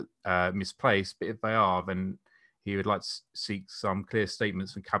be misplaced, but if they are, then he would like to seek some clear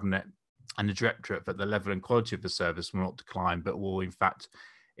statements from Cabinet and the Directorate that the level and quality of the service will not decline, but will in fact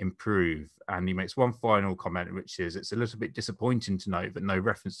improve. And he makes one final comment, which is, it's a little bit disappointing to note that no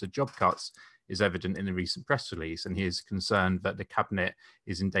reference to job cuts is evident in the recent press release, and he is concerned that the Cabinet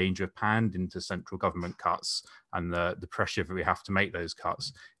is in danger of pandering to central government cuts and the pressure that we have to make those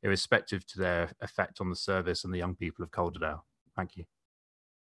cuts, irrespective to their effect on the service and the young people of Calderdale. Thank you.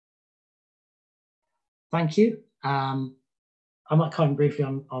 Thank you. I might comment briefly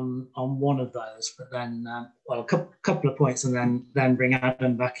on one of those, but then, well, a couple of points, and then bring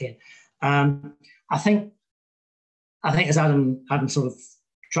Adam back in. I think as Adam sort of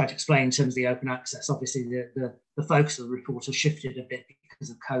tried to explain in terms of the open access, obviously the focus of the report has shifted a bit because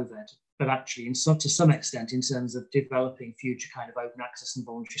of COVID, but actually to some extent in terms of developing future kind of open access and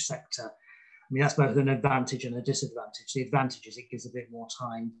voluntary sector, I mean, that's both an advantage and a disadvantage. The advantage is it gives a bit more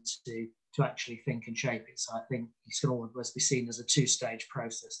time to actually think and shape it. So I think it's going to always be seen as a two-stage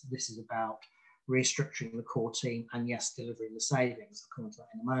process. This is about restructuring the core team and, yes, delivering the savings. I'll come on to that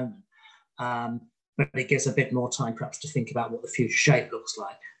in a moment. But it gives a bit more time perhaps to think about what the future shape looks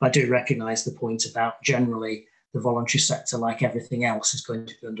like. I do recognise the point about generally the voluntary sector, like everything else, is going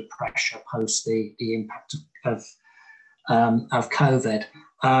to be under pressure post the impact of COVID.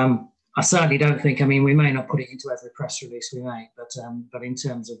 I certainly don't think, I mean, we may not put it into every press release we make, but in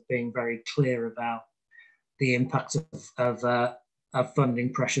terms of being very clear about the impact of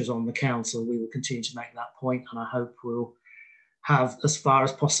funding pressures on the council, we will continue to make that point, and I hope we'll have, as far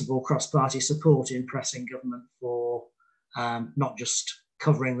as possible, cross-party support in pressing government for not just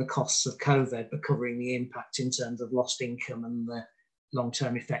covering the costs of COVID, but covering the impact in terms of lost income and the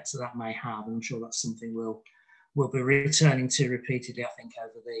long-term effects that may have. And I'm sure that's something we'll be returning to repeatedly, I think,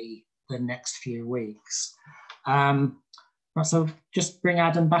 over the next few weeks. So just bring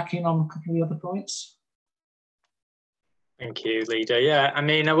Adam back in on a couple of the other points. Thank you, Leader. Yeah, I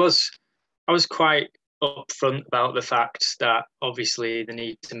mean, I was quite upfront about the fact that obviously the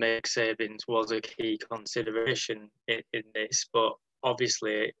need to make savings was a key consideration in this, but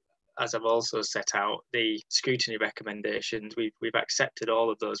obviously, as I've also set out, the scrutiny recommendations, we've accepted all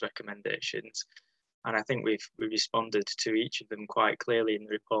of those recommendations, and I think we've responded to each of them quite clearly in the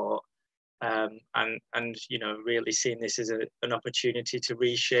report. And you know, really seeing this as an opportunity to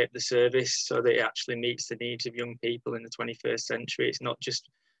reshape the service so that it actually meets the needs of young people in the 21st century. It's not just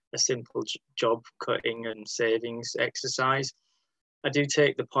a simple job cutting and savings exercise. I do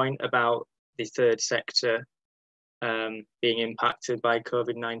take the point about the third sector being impacted by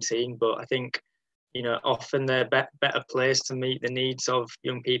COVID-19, but I think, you know, often they're better placed to meet the needs of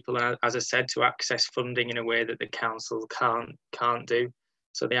young people, and as I said, to access funding in a way that the council can't do.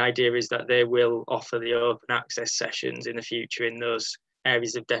 So the idea is that they will offer the open access sessions in the future in those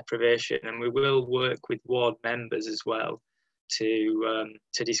areas of deprivation, and we will work with ward members as well to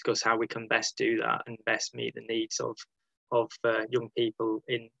discuss how we can best do that and best meet the needs of young people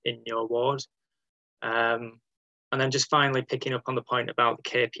in your ward. And then just finally picking up on the point about the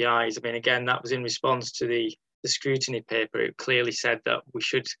KPIs, I mean, again, that was in response to the scrutiny paper. It clearly said that we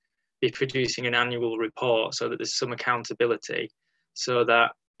should be producing an annual report so that there's some accountability, so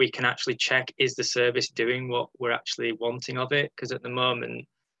that we can actually check, is the service doing what we're actually wanting of it? Because at the moment,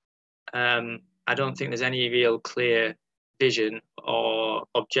 I don't think there's any real clear vision or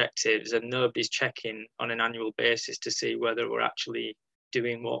objectives, and nobody's checking on an annual basis to see whether we're actually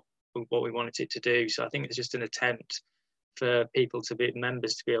doing what we wanted it to do. So I think it's just an attempt for people to be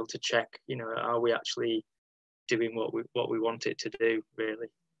members to be able to check, you know, are we actually doing what we want it to do, really.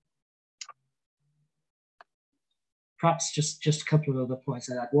 Perhaps just a couple of other points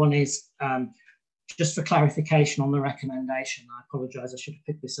I'd add. One is just for clarification on the recommendation. I apologise, I should have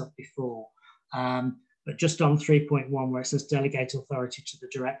picked this up before. But just on 3.1, where it says delegate authority to the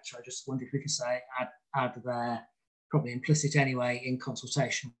director, I just wonder if we could say add there, probably implicit anyway, in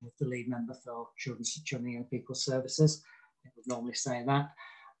consultation with the lead member for children and young people services. I think we'd normally say that.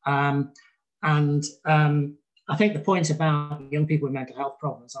 I think the point about young people with mental health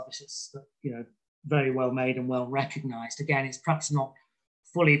problems, obviously, it's, you know, very well made and well recognised. Again, it's perhaps not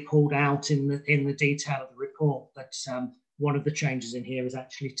fully pulled out in the detail of the report, but one of the changes in here is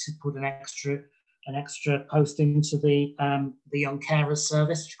actually to put an extra post into the Young Carers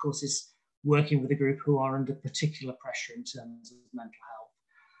Service, which of course is working with a group who are under particular pressure in terms of mental health.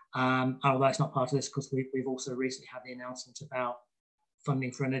 Although it's not part of this, because we've also recently had the announcement about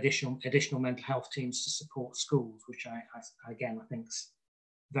funding for an additional mental health teams to support schools, which I think is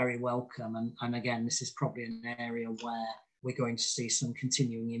very welcome. And again, this is probably an area where we're going to see some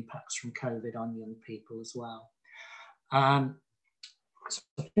continuing impacts from COVID on young people as well. So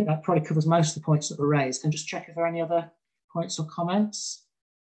I think that probably covers most of the points that were raised. And just check if there are any other points or comments.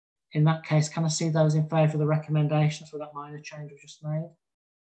 In that case, can I see those in favour of the recommendations for that minor change we've just made?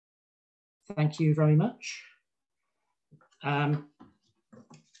 Thank you very much.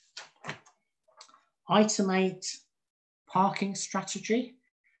 Item 8, parking strategy.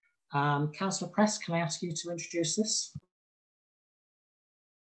 Councillor Press, can I ask you to introduce this?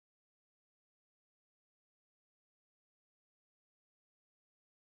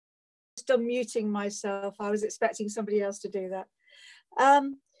 Just unmuting myself. I was expecting somebody else to do that.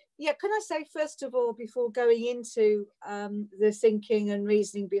 Yeah, can I say first of all, before going into the thinking and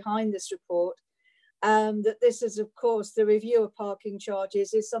reasoning behind this report, that this is, of course, the review of parking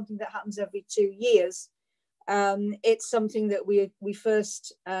charges is something that happens every 2 years. It's something that we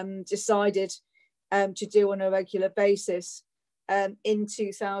first decided to do on a regular basis in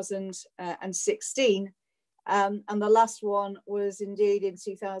 2016. And the last one was indeed in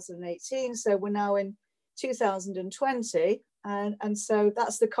 2018. So we're now in 2020. And so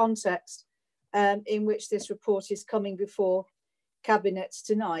that's the context in which this report is coming before Cabinet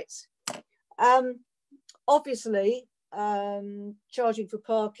tonight. Obviously, charging for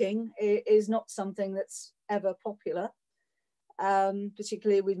parking is not something that's ever popular,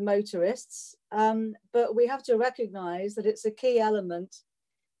 particularly with motorists. But we have to recognise that it's a key element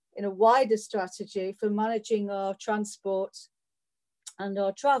in a wider strategy for managing our transport and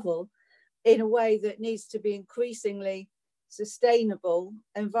our travel in a way that needs to be increasingly sustainable,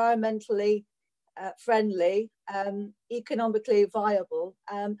 environmentally friendly, economically viable,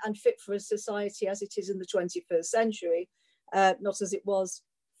 and fit for a society as it is in the 21st century, not as it was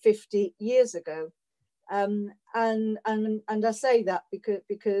 50 years ago. And I say that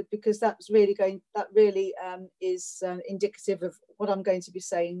because that's really is indicative of what I'm going to be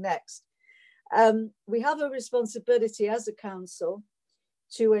saying next. We have a responsibility as a council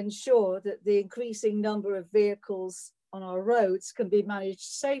to ensure that the increasing number of vehicles on our roads can be managed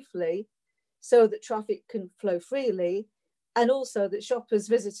safely, so that traffic can flow freely, and also that shoppers,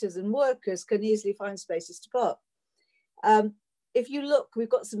 visitors and workers can easily find spaces to park. If you look, we've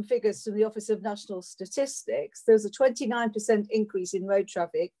got some figures from the Office of National Statistics. There's a 29% increase in road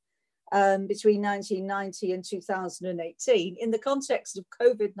traffic between 1990 and 2018. In the context of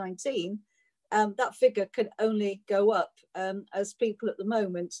COVID-19, that figure can only go up as people at the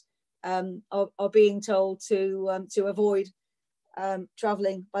moment are being told to avoid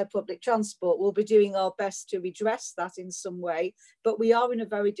travelling by public transport. We'll be doing our best to redress that in some way, but we are in a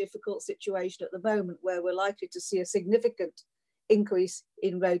very difficult situation at the moment where we're likely to see a significant increase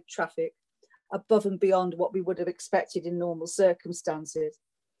in road traffic above and beyond what we would have expected in normal circumstances.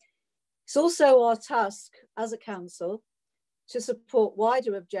 It's also our task as a council to support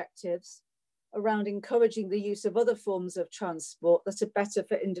wider objectives around encouraging the use of other forms of transport that are better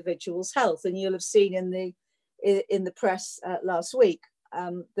for individuals' health. And you'll have seen in the press last week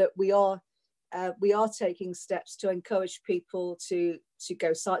that we are taking steps to encourage people to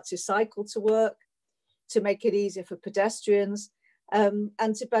cycle to work, to make it easier for pedestrians,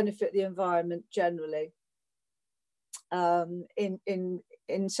 and to benefit the environment generally. In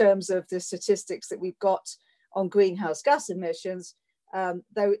terms of the statistics that we've got on greenhouse gas emissions,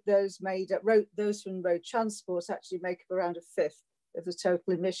 those from road transport actually make up around a fifth of the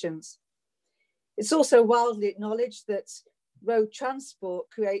total emissions. It's also widely acknowledged that road transport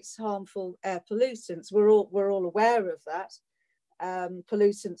creates harmful air pollutants. We're all aware of that.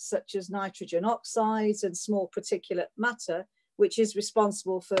 Pollutants such as nitrogen oxides and small particulate matter, which is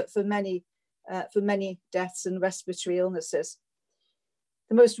responsible for many deaths and respiratory illnesses.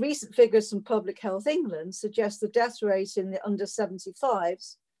 The most recent figures from Public Health England suggest the death rate in the under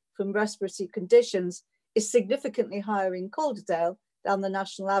 75s from respiratory conditions is significantly higher in Calderdale than the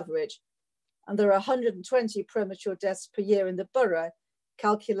national average. And there are 120 premature deaths per year in the borough,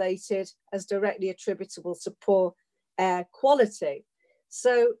 calculated as directly attributable to poor air quality.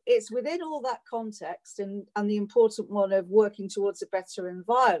 So it's within all that context and the important one of working towards a better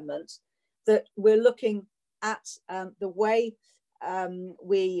environment that we're looking at the way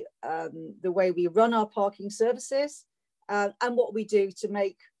we run our parking services, and what we do to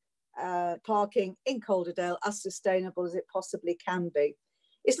make parking in Calderdale as sustainable as it possibly can be.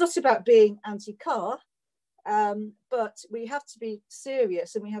 It's not about being anti-car, but we have to be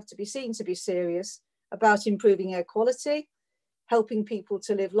serious, and we have to be seen to be serious about improving air quality, helping people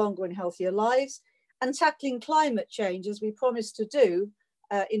to live longer and healthier lives, and tackling climate change as we promised to do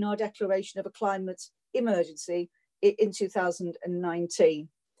in our declaration of a climate emergency in 2019.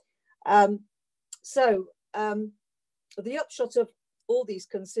 The upshot of all these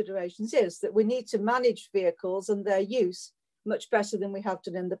considerations is that we need to manage vehicles and their use much better than we have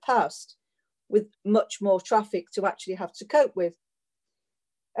done in the past, with much more traffic to actually have to cope with.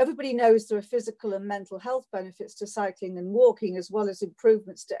 Everybody knows there are physical and mental health benefits to cycling and walking, as well as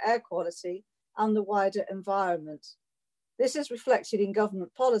improvements to air quality and the wider environment. This is reflected in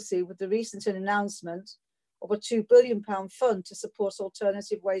government policy with the recent announcement of a £2 billion fund to support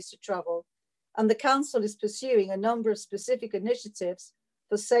alternative ways to travel. And the council is pursuing a number of specific initiatives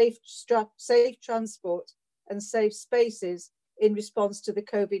for safe transport and safe spaces in response to the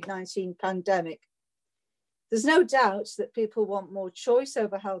COVID-19 pandemic. There's no doubt that people want more choice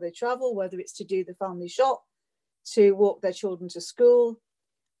over how they travel, whether it's to do the family shop, to walk their children to school,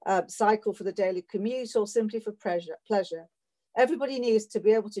 cycle for the daily commute, or simply for pleasure. Everybody needs to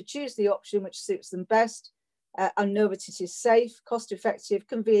be able to choose the option which suits them best and know that it is safe, cost-effective,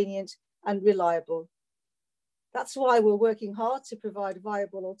 convenient, and reliable. That's why we're working hard to provide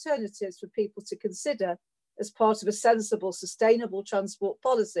viable alternatives for people to consider as part of a sensible, sustainable transport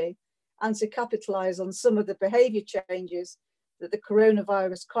policy, and to capitalise on some of the behaviour changes that the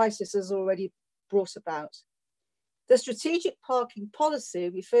coronavirus crisis has already brought about. The strategic parking policy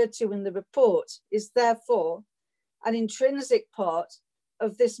referred to in the report is therefore an intrinsic part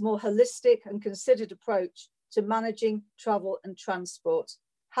of this more holistic and considered approach to managing travel and transport.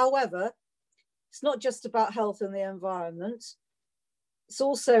 However, it's not just about health and the environment. It's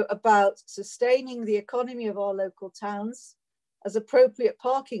also about sustaining the economy of our local towns, as appropriate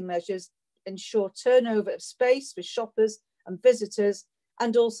parking measures ensure turnover of space for shoppers and visitors,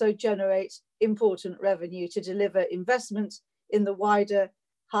 and also generate important revenue to deliver investment in the wider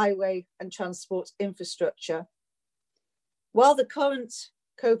highway and transport infrastructure. While the current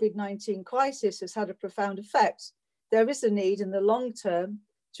COVID-19 crisis has had a profound effect, there is a need in the long term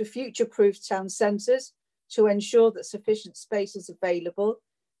to future-proof town centres to ensure that sufficient space is available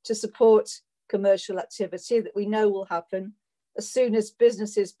to support commercial activity that we know will happen as soon as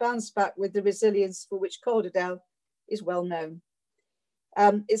businesses bounce back with the resilience for which Calderdale is well known.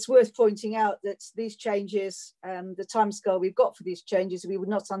 It's worth pointing out that these changes, the timescale we've got for these changes, we would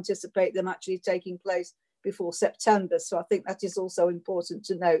not anticipate them actually taking place before September. So I think that is also important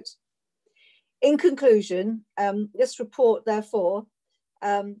to note. In conclusion, this report, therefore,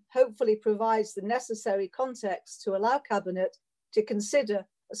 hopefully provides the necessary context to allow Cabinet to consider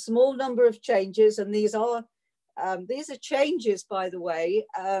a small number of changes, and these are changes, by the way,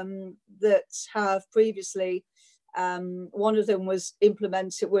 that have previously, one of them was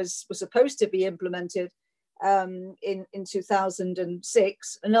implemented, was supposed to be implemented in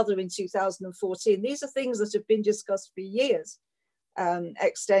 2006, another in 2014. These are things that have been discussed for years,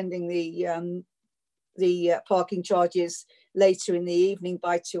 extending the parking charges later in the evening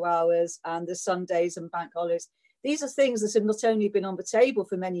by 2 hours, and the Sundays and bank holidays. These are things that have not only been on the table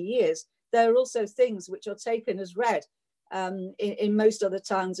for many years, there are also things which are taken as read in most other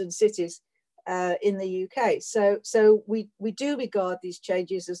towns and cities in the UK. So we do regard these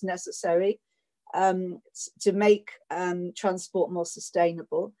changes as necessary to make transport more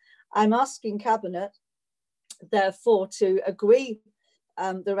sustainable. I'm asking Cabinet, therefore, to agree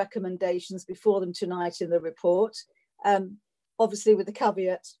the recommendations before them tonight in the report, obviously with the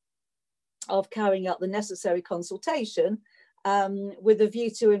caveat of carrying out the necessary consultation with a view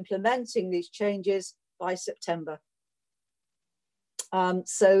to implementing these changes by September.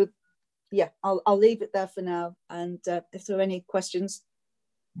 So yeah, I'll leave it there for now. And if there are any questions.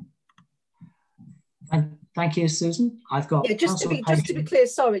 Thank you, Susan. I've got just to be clear,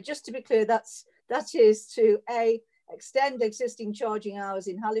 sorry, just to be clear, that is to extend existing charging hours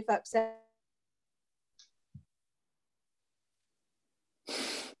in Halifax.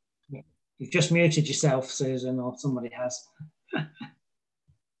 You've just muted yourself, Susan, or somebody has.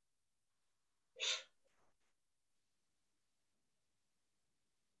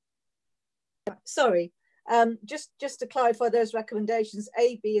 Sorry, just to clarify those recommendations,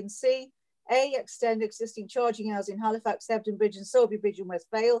 A, B, and C. A, extend existing charging hours in Halifax, Hebden Bridge and Sowerby Bridge in West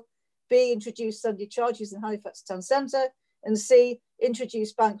Vale. B, introduce Sunday charges in Halifax Town Centre. And C,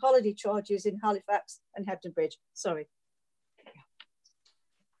 introduce bank holiday charges in Halifax and Hebden Bridge. Sorry.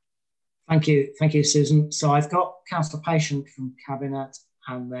 Thank you, Susan. So I've got Councillor Patient from Cabinet,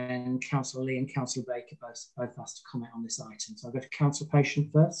 and then Councillor Lee and Councillor Baker both asked to comment on this item. So I'll go to Councillor Patient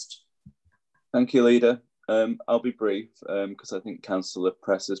first. Thank you, Leader. I'll be brief because I think Councillor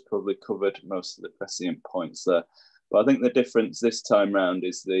Press has probably covered most of the prescient points there. But I think the difference this time round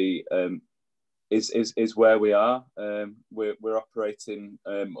is the is where we are. We're operating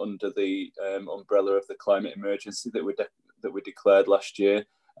under the umbrella of the climate emergency that we declared last year,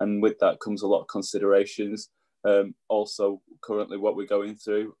 and with that comes a lot of considerations. Also, currently what we're going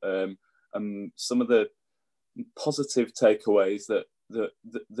through, and some of the positive takeaways that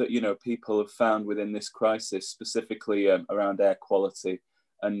people have found within this crisis, specifically around air quality,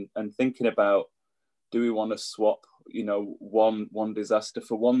 and thinking about, do we want to swap one disaster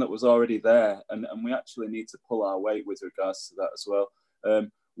for one that was already there, and we actually need to pull our weight with regards to that as well.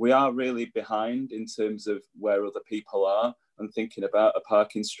 We are really behind in terms of where other people are, and thinking about a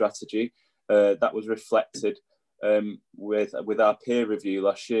parking strategy that was reflected with our peer review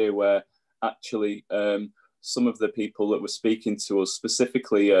last year, where actually some of the people that were speaking to us,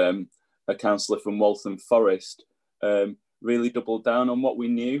 specifically a councillor from Waltham Forest, really doubled down on what we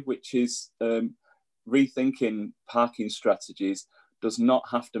knew, which is rethinking parking strategies does not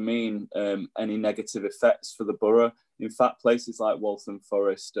have to mean any negative effects for the borough. In fact, places like Waltham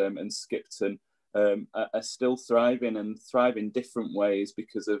Forest and Skipton are still thriving, and thrive in different ways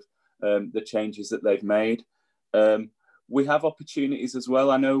because of the changes that they've made. We have opportunities as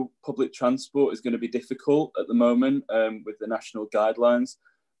well. I know public transport is going to be difficult at the moment with the national guidelines,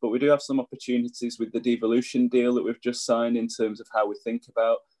 but we do have some opportunities with the devolution deal that we've just signed in terms of how we think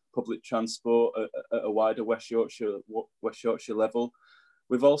about public transport at a wider West Yorkshire level.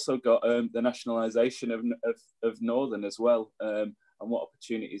 We've also got the nationalisation of Northern as well, and what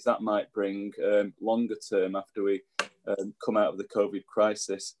opportunities that might bring longer term after we come out of the COVID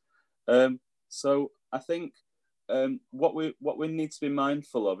crisis. So I think what we need to be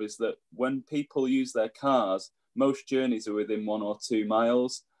mindful of is that when people use their cars, most journeys are within 1 or 2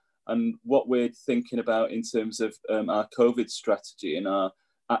 miles. And what we're thinking about in terms of our COVID strategy and our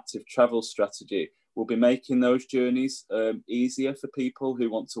active travel strategy will be making those journeys easier for people who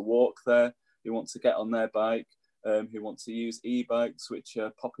want to walk there, who want to get on their bike, who want to use e-bikes, which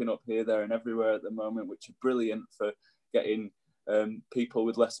are popping up here, there and everywhere at the moment, which are brilliant for getting people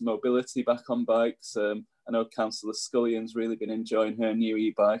with less mobility back on bikes. I know Councillor Scullion's really been enjoying her new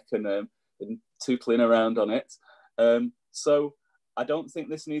e-bike and been tootling around on it. So I don't think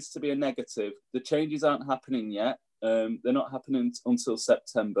this needs to be a negative. The changes aren't happening yet. They're not happening until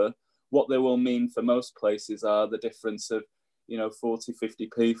September. What they will mean for most places are the difference of 40,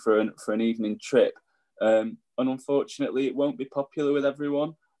 50p for an evening trip. And unfortunately, it won't be popular with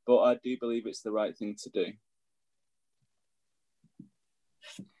everyone, but I do believe it's the right thing to do.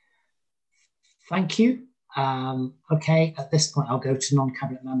 Thank you. Okay, at this point, I'll go to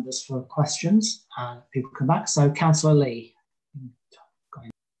non-cabinet members for questions. People come back. So, Councillor Lee.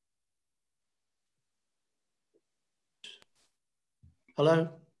 Hello.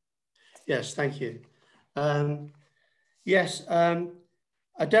 Yes, thank you. Yes,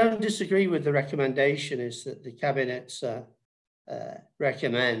 I don't disagree with the recommendation is that the Cabinet's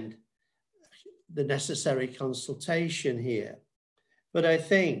recommend the necessary consultation here. But I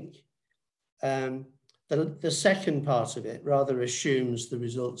think the second part of it rather assumes the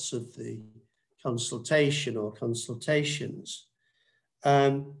results of the consultation or consultations.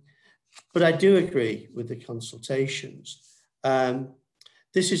 But I do agree with the consultations.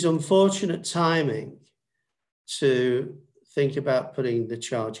 This is unfortunate timing to think about putting the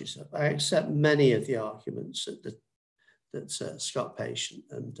charges up. I accept many of the arguments that Scott Patient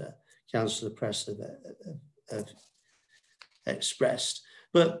and Councillor Press have expressed.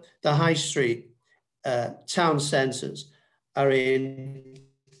 But the high street town centres are in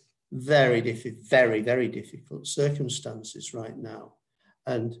very difficult circumstances right now.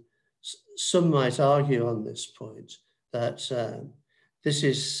 And some might argue on this point that this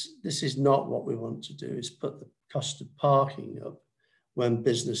is not what we want to do, is put the cost of parking up when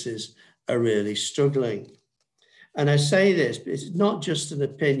businesses are really struggling. And I say this, but it's not just an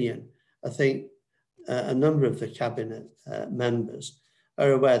opinion. I think a number of the Cabinet members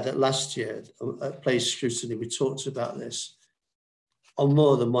are aware that last year at Place Scrutiny, we talked about this on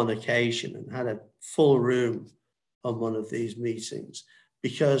more than one occasion and had a full room on one of these meetings,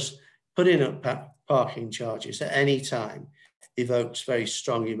 because putting up parking charges at any time evokes very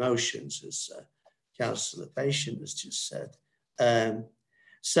strong emotions, as Councillor Patient has just said.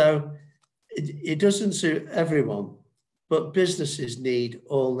 So it doesn't suit everyone, but businesses need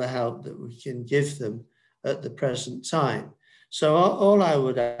all the help that we can give them at the present time. So all I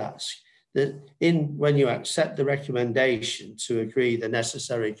would ask that when you accept the recommendation to agree the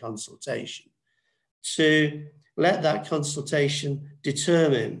necessary consultation, to let that consultation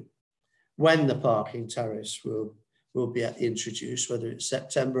determine when the parking tariffs will be introduced, whether it's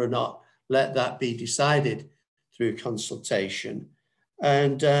September or not, let that be decided through consultation,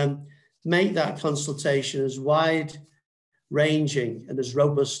 and make that consultation as wide-ranging and as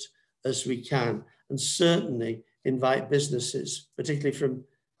robust as we can, and certainly invite businesses, particularly from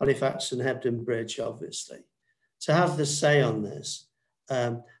Halifax and Hebden Bridge, obviously, to have the say on this.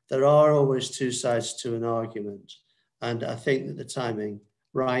 There are always two sides to an argument, and I think that the timing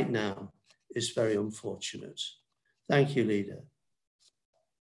right now is very unfortunate. Thank you, Leader.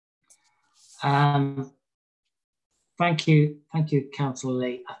 Thank you, Councillor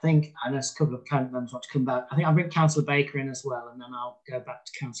Lee. I think, and there's a couple of cabinet members want to come back. I think I'll bring Councillor Baker in as well, and then I'll go back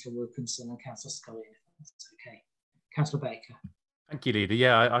to Councillor Wilkinson and Councillor Scully, if that's okay. Councillor Baker. Thank you, Leader.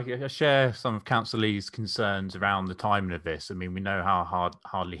 Yeah, I share some of Councillor Lee's concerns around the timing of this. I mean, we know how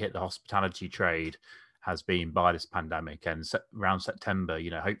hardly hit the hospitality trade has been by this pandemic, and around September, you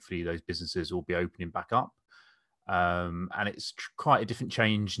know, hopefully those businesses will be opening back up. And it's quite a different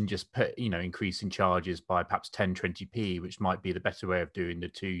change than just increasing charges by perhaps 10-20p, which might be the better way of doing the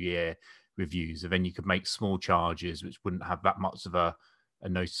 2-year reviews. And then you could make small charges which wouldn't have that much of a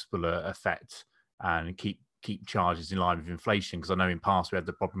noticeable effect, and keep charges in line with inflation. Because I know in past we had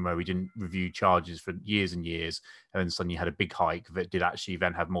the problem where we didn't review charges for years and years, and then suddenly you had a big hike that did actually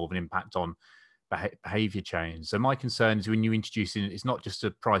then have more of an impact on behavior change. So my concern is when you introduce it's not just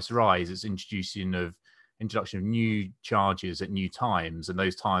a price rise, it's introduction of new charges at new times, and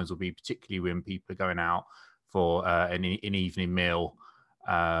those times will be particularly when people are going out for an evening meal.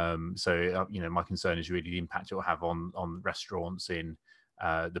 So my concern is really the impact it will have on restaurants in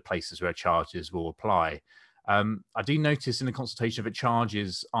the places where charges will apply. I do notice in the consultation that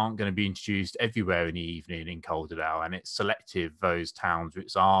charges aren't going to be introduced everywhere in the evening in Calderdale, and it's selective those towns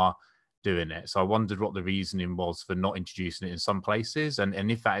which are doing it. So I wondered what the reasoning was for not introducing it in some places, and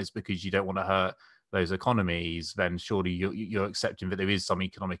if that is because you don't want to hurt those economies, then surely you're accepting that there is some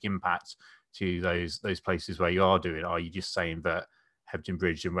economic impact to those places where you are doing it. Are you just saying that Hebden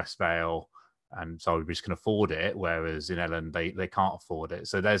Bridge and West Vale and Surrey Bridge can afford it, whereas in Ellen they can't afford it?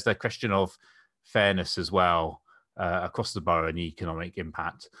 So there's the question of fairness as well across the borough and the economic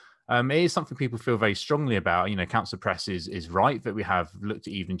impact. It is something people feel very strongly about. You know, Council Press is right that we have looked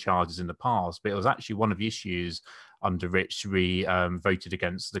at evening charges in the past, but it was actually one of the issues under which we voted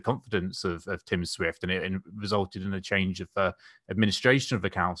against the confidence of Tim Swift, and it resulted in a change of administration of the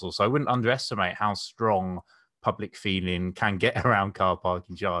council. So I wouldn't underestimate how strong public feeling can get around car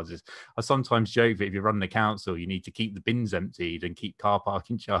parking charges. I sometimes joke that if you run the council, you need to keep the bins emptied and keep car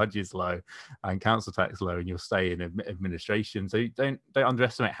parking charges low and council tax low, and you'll stay in administration. So don't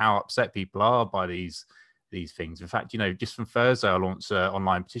underestimate how upset people are by these things. In fact, you know, just from Thursday, I launched an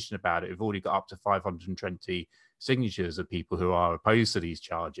online petition about it. We've already got up to 520 signatures of people who are opposed to these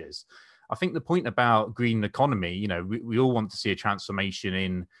charges. I think the point about green economy, you know, we all want to see a transformation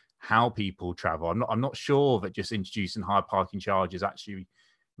in how people travel. I'm not sure that just introducing higher parking charges actually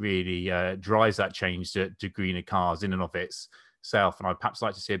really drives that change to greener cars in and of itself. And I'd perhaps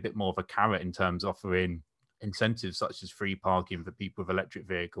like to see a bit more of a carrot in terms of offering incentives such as free parking for people with electric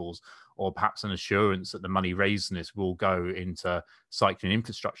vehicles, or perhaps an assurance that the money raised in this will go into cycling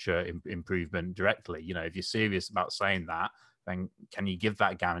infrastructure improvement directly. You know, if you're serious about saying that, then can you give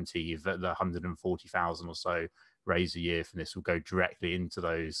that guarantee that the 140,000 or so raised a year from this will go directly into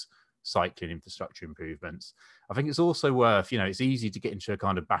those cycling infrastructure improvements? I think it's also worth, you know, it's easy to get into a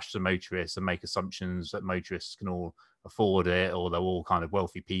kind of bash the motorists and make assumptions that motorists can all afford it, or they're all kind of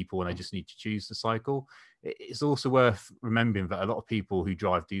wealthy people and they just need to choose to cycle. It's also worth remembering that a lot of people who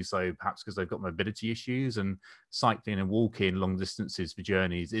drive do so perhaps because they've got mobility issues, and cycling and walking long distances for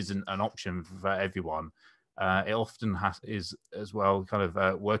journeys isn't an option for everyone. It often is as well kind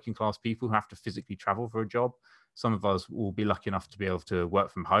of working class people who have to physically travel for a job. Some of us will be lucky enough to be able to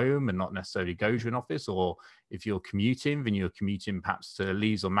work from home and not necessarily go to an office, or if you're commuting, then you're commuting perhaps to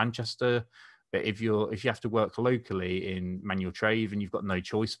Leeds or Manchester. But if you have to work locally in manual trade, then you've got no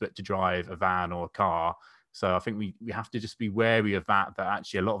choice but to drive a van or a car. So I think we have to just be wary of that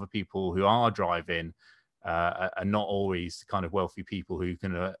actually a lot of the people who are driving are not always the kind of wealthy people who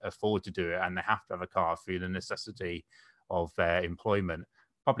can afford to do it, and they have to have a car through the necessity of their employment.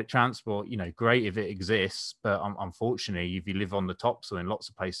 Public transport, you know, great if it exists, but unfortunately, if you live on the tops or in lots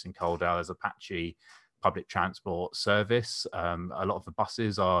of places in Calderdale, there's a patchy public transport service. A lot of the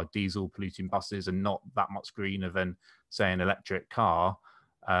buses are diesel polluting buses and not that much greener than, say, an electric car.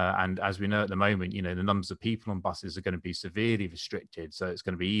 And as we know at the moment, the numbers of people on buses are going to be severely restricted. So it's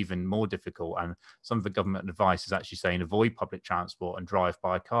going to be even more difficult. And some of the government advice is actually saying avoid public transport and drive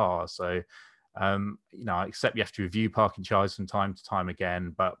by car. So, I accept you have to review parking charges from time to time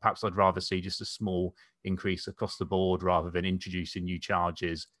again, but perhaps I'd rather see just a small increase across the board rather than introducing new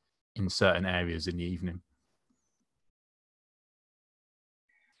charges in certain areas in the evening.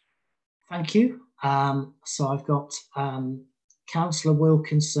 Thank you. So I've got Councillor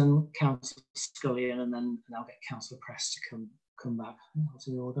Wilkinson, Councillor Scullion, and then I'll get Councillor Press to come back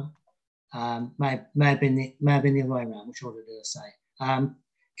to the order. May have been the other way around. Which order did I say?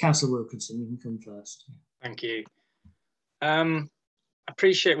 Councillor Wilkinson, you can come first. Thank you. I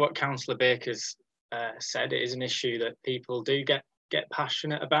appreciate what Councillor Baker's said. It is an issue that people do get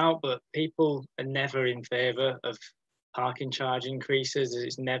passionate about, but people are never in favour of parking charge increases.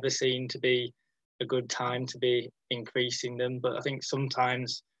 It's never seen to be a good time to be increasing them. But I think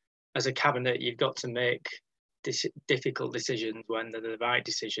sometimes as a cabinet, you've got to make difficult decisions when they're the right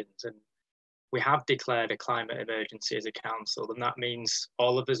decisions. And we have declared a climate emergency as a council, and that means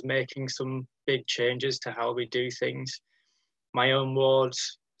all of us making some big changes to how we do things. My own ward,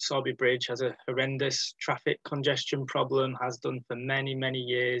 Sorby Bridge, has a horrendous traffic congestion problem, has done for many, many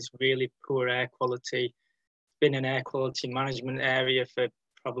years, really poor air quality. Been an air quality management area for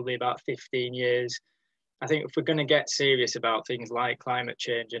probably about 15 years. I think if we're going to get serious about things like climate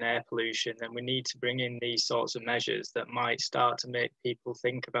change and air pollution, then we need to bring in these sorts of measures that might start to make people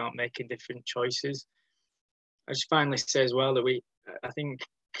think about making different choices. I just finally say as well that I think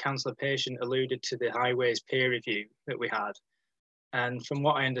Councillor Patient alluded to the highways peer review that we had. And from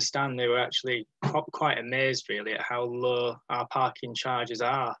what I understand, they were actually quite amazed really at how low our parking charges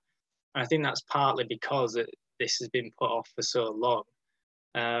are. And I think that's partly because this has been put off for so long.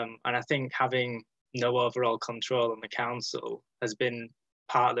 And I think having no overall control on the council has been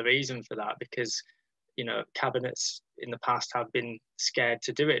part of the reason for that, because cabinets in the past have been scared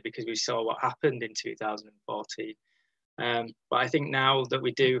to do it because we saw what happened in 2014. But I think now that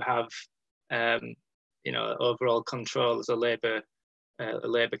we do have overall control as a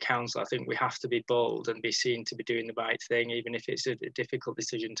Labour council, I think we have to be bold and be seen to be doing the right thing, even if it's a difficult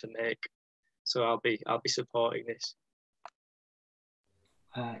decision to make. So I'll be supporting this.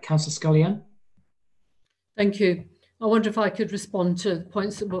 Councillor Scullion. Thank you. I wonder if I could respond to the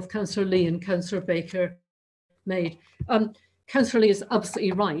points that both Councillor Lee and Councillor Baker made. Councillor Lee is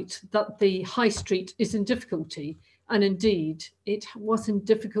absolutely right that the high street is in difficulty, and indeed it was in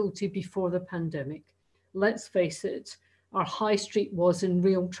difficulty before the pandemic. Let's face it, our high street was in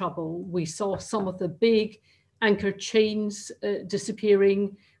real trouble. We saw some of the big anchor chains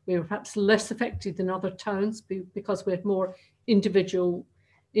disappearing. We were perhaps less affected than other towns because we had more individual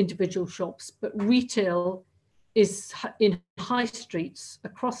shops, but retail is in high streets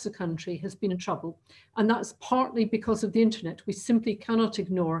across the country has been in trouble. And that's partly because of the internet. We simply cannot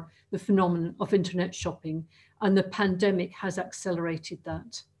ignore the phenomenon of internet shopping, and the pandemic has accelerated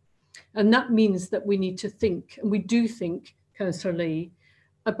that. And that means that we need to think, and we do think, Councillor Lee,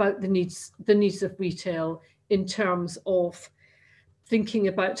 about the needs of retail in terms of thinking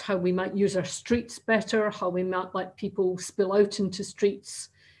about how we might use our streets better, how we might let people spill out into streets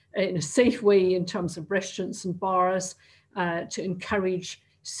in a safe way in terms of restaurants and bars, to encourage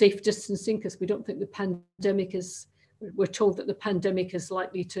safe distancing, because we don't think the pandemic we're told that the pandemic is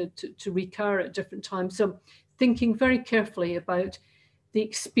likely to recur at different times. So thinking very carefully about the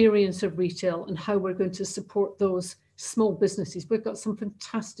experience of retail and how we're going to support those small businesses. We've got some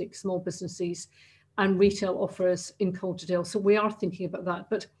fantastic small businesses and retail offers in Calderdale. So we are thinking about that,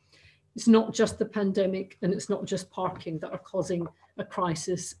 but it's not just the pandemic and it's not just parking that are causing a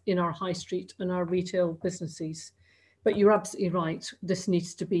crisis in our high street and our retail businesses. But you're absolutely right, this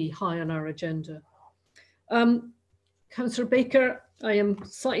needs to be high on our agenda. Councillor Baker, I am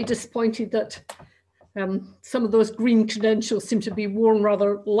slightly disappointed that some of those green credentials seem to be worn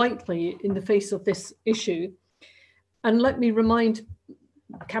rather lightly in the face of this issue. And let me remind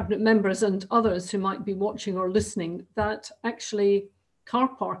Cabinet members and others who might be watching or listening that actually car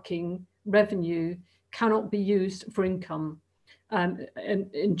parking revenue cannot be used for income,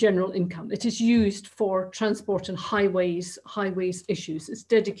 in general income. It is used for transport and highways issues. It's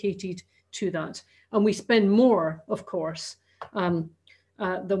dedicated to that. And we spend more, of course, than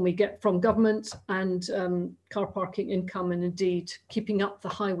we get from government and car parking income. And indeed, keeping up the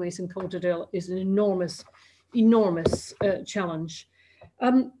highways in Calderdale is an enormous challenge.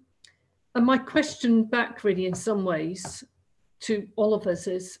 And my question back really in some ways to all of us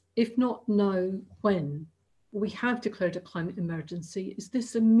is, if not now, when? We have declared a climate emergency. Is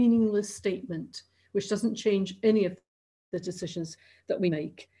this a meaningless statement which doesn't change any of the decisions that we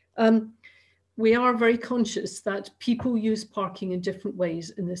make. We are very conscious that people use parking in different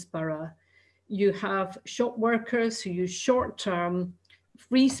ways in this borough. You have shop workers who use short-term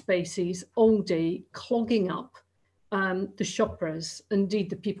free spaces all day, clogging up the shoppers, indeed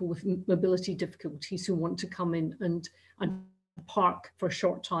the people with mobility difficulties who want to come in and park for a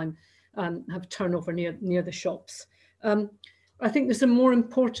short time, have turnover near the shops. I think there's a more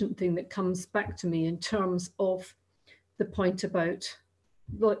important thing that comes back to me in terms of the point about,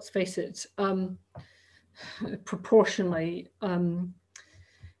 let's face it, proportionally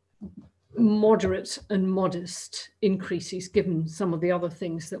moderate and modest increases given some of the other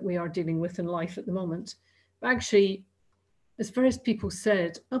things that we are dealing with in life at the moment. But actually, as various people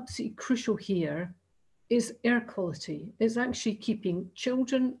said, absolutely crucial here is air quality. It's actually keeping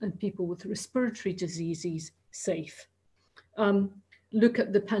children and people with respiratory diseases safe. Look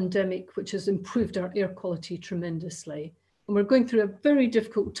at the pandemic, which has improved our air quality tremendously. And we're going through a very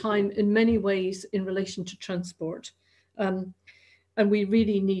difficult time in many ways in relation to transport. And we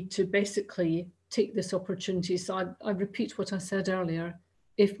really need to basically take this opportunity. So I repeat what I said earlier,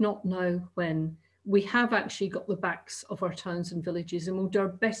 if not now, when? We have actually got the backs of our towns and villages, and we'll do our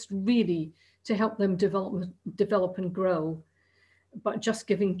best really to help them develop and grow. But just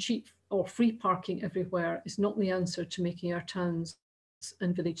giving cheap or free parking everywhere is not the answer to making our towns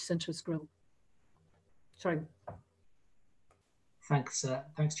and village centres grow. Sorry. Thanks,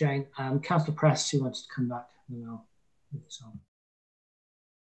 thanks, Jane. Councillor Press, you wanted to come back, and I'll move this on.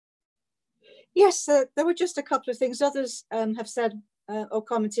 Yes, there were just a couple of things. Others have said or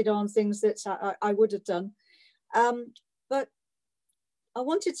commented on things that I would have done. But I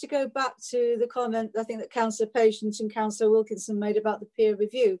wanted to go back to the comment, I think, that Councillor Patience and Councillor Wilkinson made about the peer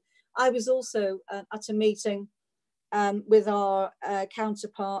review. I was also at a meeting with our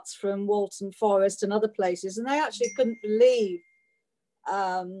counterparts from Walton Forest and other places, and they actually couldn't believe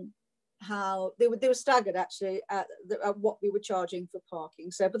how they were staggered actually at what we were charging for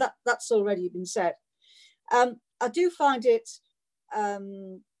parking. So, but that's already been said. I do find it,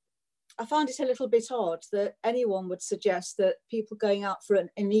 I find it a little bit odd that anyone would suggest that people going out for an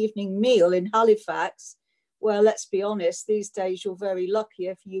evening meal in Halifax, well, let's be honest, these days you're very lucky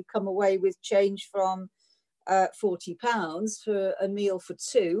if you come away with change from £40 for a meal for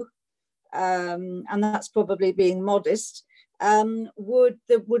two, and that's probably being modest. Would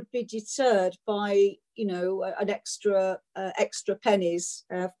be deterred by, you know, an extra pennies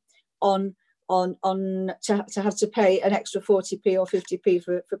to have to pay an extra 40p or 50p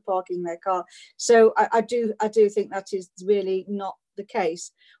for parking their car. So I do think that is really not the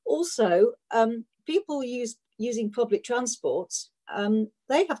case. Also, people using public transport,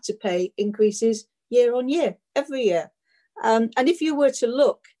 they have to pay increases year on year, every year. And if you were to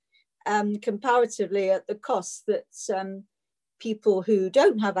look comparatively at the costs that people who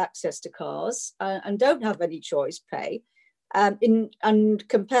don't have access to cars and don't have any choice pay, and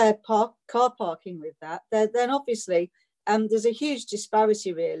compare car parking with that, then obviously there's a huge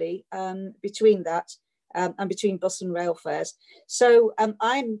disparity really between that and between bus and rail fares. So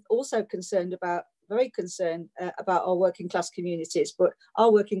I'm also very concerned about our working class communities, but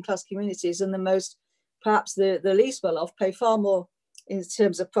our working class communities and perhaps the least well off pay far more in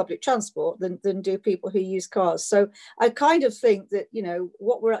terms of public transport than do people who use cars. So I kind of think that, you know,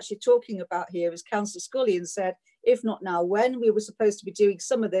 what we're actually talking about here, as Councillor Scullion said, if not now, when? We were supposed to be doing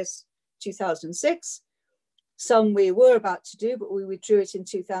some of this 2006, some we were about to do, but we withdrew it in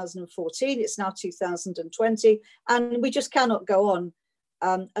 2014. It's now 2020, and we just cannot go on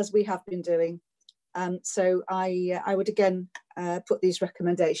as we have been doing. So I would again put these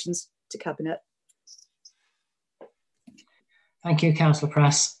recommendations to Cabinet. Thank you, Councillor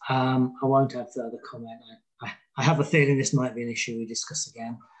Press. I won't have further comment. I have a feeling this might be an issue we discuss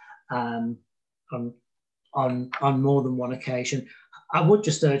again on more than one occasion. I would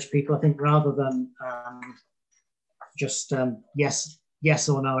just urge people, I think, rather than just yes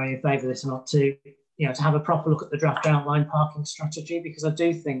or no, are you in favour of this or not, to have a proper look at the draft outline parking strategy, because I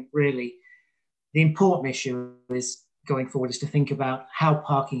do think really the important issue is going forward is to think about how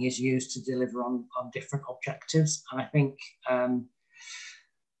parking is used to deliver on different objectives. And I think,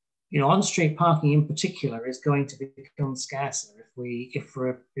 on-street parking in particular is going to become scarcer if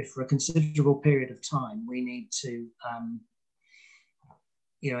for a considerable period of time we need to,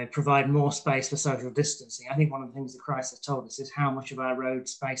 provide more space for social distancing. I think one of the things the crisis told us is how much of our road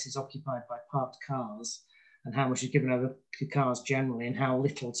space is occupied by parked cars and how much is given over to cars generally and how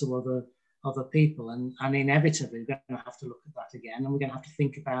little to other people, and inevitably we're going to have to look at that again, and we're going to have to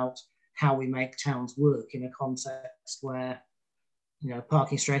think about how we make towns work in a context where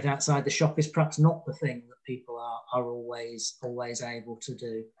parking straight outside the shop is perhaps not the thing that people are always able to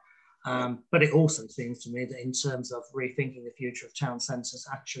do. But it also seems to me that in terms of rethinking the future of town centres,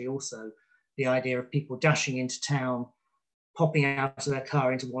 actually also the idea of people dashing into town, popping out of their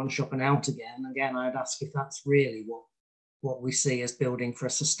car into one shop and out again, I'd ask if that's really what we see as building for a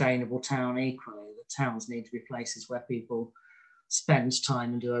sustainable town equally. That towns need to be places where people spend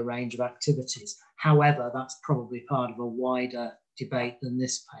time and do a range of activities. However, that's probably part of a wider debate than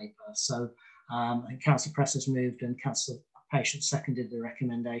this paper. So and Councillor Press has moved and Councillor Patient seconded the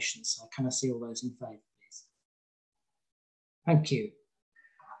recommendations. So can I see all those in favour, please? Thank you.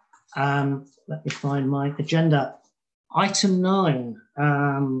 Let me find my agenda. Item 9,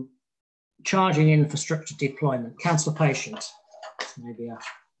 charging infrastructure deployment. Councillor Patient, maybe a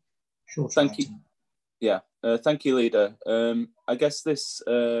short. Thank you. Yeah, thank you, Leader. I guess this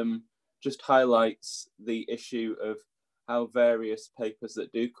just highlights the issue of how various papers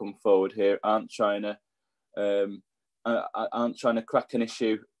that do come forward here aren't trying to crack an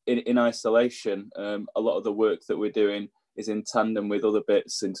issue in isolation. A lot of the work that we're doing is in tandem with other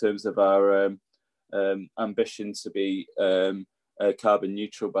bits in terms of our ambition to be carbon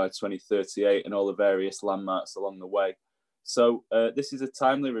neutral by 2038 and all the various landmarks along the way. So this is a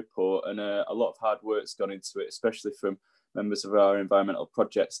timely report, and a lot of hard work's gone into it, especially from members of our environmental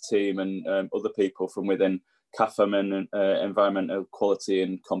projects team and other people from within CAFM and environmental quality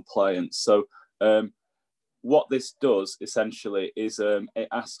and compliance. So what this does essentially is it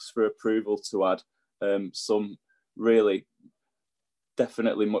asks for approval to add some really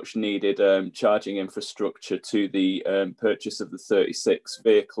definitely much needed charging infrastructure to the purchase of the 36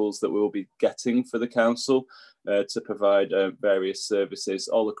 vehicles that we will be getting for the council to provide various services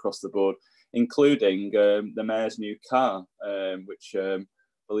all across the board, including the Mayor's new car, which I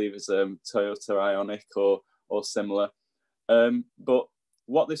believe is Toyota Ioniq or similar. But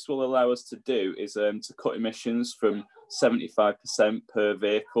what this will allow us to do is to cut emissions from 75% per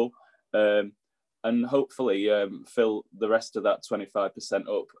vehicle, and hopefully fill the rest of that 25%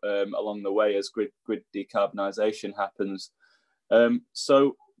 up along the way as grid decarbonisation happens.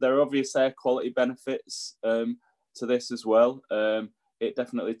 So there are obvious air quality benefits to this as well. It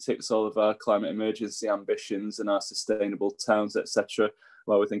definitely ticks all of our climate emergency ambitions and our sustainable towns, etc.,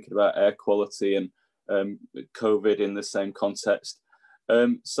 while we're thinking about air quality and COVID in the same context.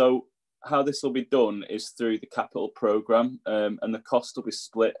 So how this will be done is through the capital programme, and the cost will be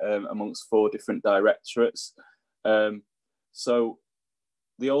split amongst 4 different directorates. So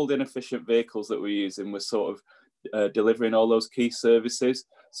the old inefficient vehicles that we're using were sort of delivering all those key services.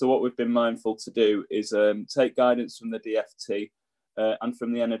 So what we've been mindful to do is take guidance from the DFT and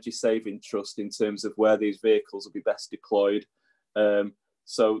from the Energy Saving Trust in terms of where these vehicles will be best deployed.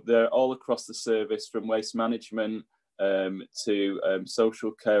 So they're all across the service, from waste management to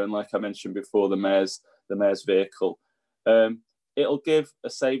social care, and like I mentioned before, the mayor's vehicle. It'll give a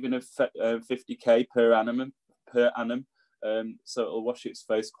saving of 50k per annum, so it'll wash its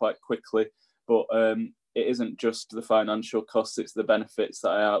face quite quickly. But it isn't just the financial costs; it's the benefits that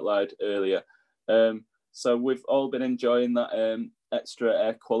I outlined earlier. So we've all been enjoying that extra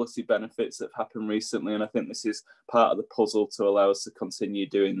air quality benefits that have happened recently, and I think this is part of the puzzle to allow us to continue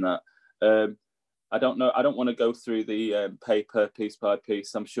doing that. I don't know. I don't want to go through the paper piece by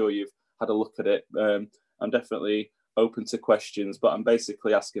piece. I'm sure you've had a look at it. I'm definitely open to questions, but I'm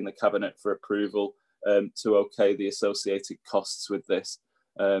basically asking the Cabinet for approval to okay the associated costs with this.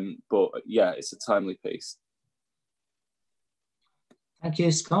 But yeah, it's a timely piece. Thank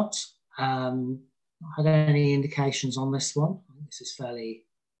you, Scott. Are there any indications on this one? This is fairly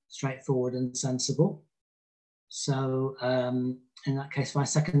straightforward and sensible. So in that case, if I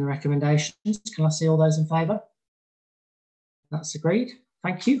second the recommendations, can I see all those in favour? That's agreed.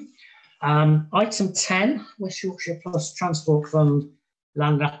 Thank you. Item 10, West Yorkshire Plus Transport Fund,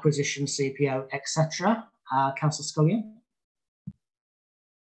 Land Acquisition, CPO, etc. Councillor Scullion.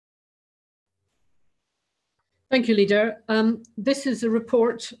 Thank you, Leader. This is a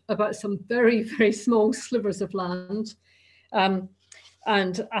report about some very, very small slivers of land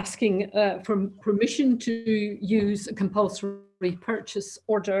and asking for permission to use a compulsory purchase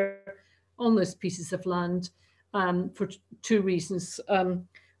order on those pieces of land for 2 reasons.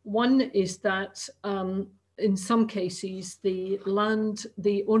 One is that in some cases the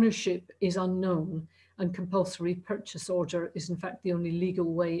ownership is unknown, and compulsory purchase order is in fact the only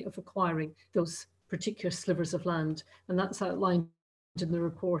legal way of acquiring those particular slivers of land, and that's outlined in the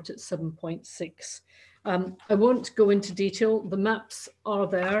report at 7.6. I won't go into detail. The maps are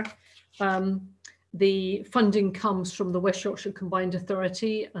there. The funding comes from the West Yorkshire Combined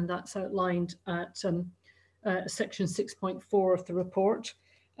Authority, and that's outlined at section 6.4 of the report.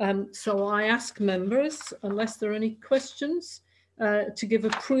 So I ask members, unless there are any questions, to give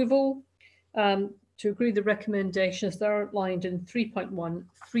approval to agree the recommendations that are outlined in 3.1,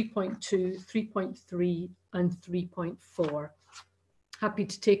 3.2, 3.3 and 3.4. Happy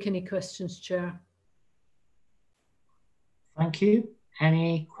to take any questions, Chair. Thank you.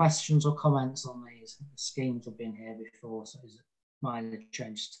 Any questions or comments on these? The schemes have been here before, so is it minor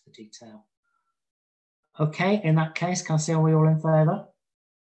changes to the detail? Okay, in that case, can I see, are we all in favour?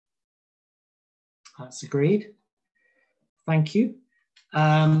 That's agreed. Thank you.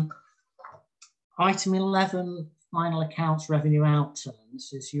 Item 11, final accounts revenue outturn.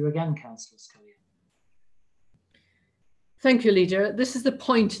 This is you again, Councillor Scullion. Thank you, Leader. This is the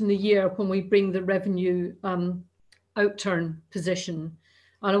point in the year when we bring the revenue outturn position.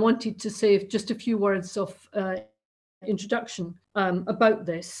 And I wanted to say just a few words of introduction about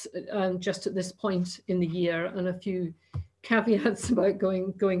this just at this point in the year, and a few caveats about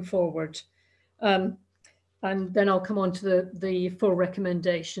going forward. And then I'll come on to the full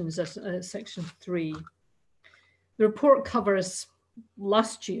recommendations as section 3. The report covers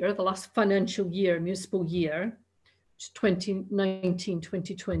last year, the last financial year, municipal year,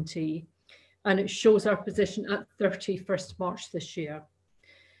 2019-2020, and it shows our position at 31st March this year.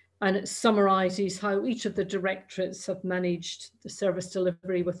 And it summarises how each of the directorates have managed the service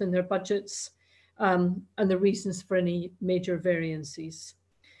delivery within their budgets and the reasons for any major variances.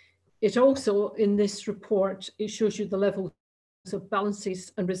 It also, in this report, it shows you the levels of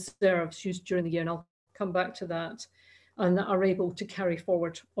balances and reserves used during the year, and I'll come back to that, and that are able to carry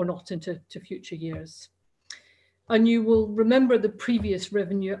forward or not into future years. And you will remember the previous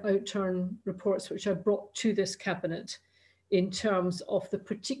revenue outturn reports which I brought to this cabinet in terms of the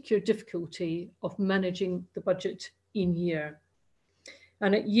particular difficulty of managing the budget in year.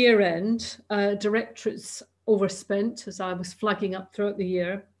 And at year end, directorates overspent, as I was flagging up throughout the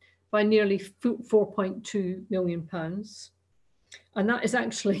year, by nearly £4.2 million. And that is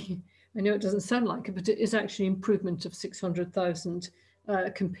actually, I know it doesn't sound like it, but it is actually an improvement of 600,000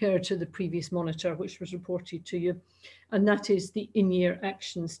 compared to the previous monitor, which was reported to you. And that is the in-year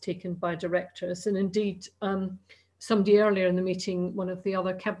actions taken by directors. And indeed, somebody earlier in the meeting, one of the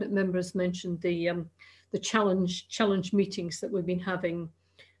other cabinet members mentioned the challenge meetings that we've been having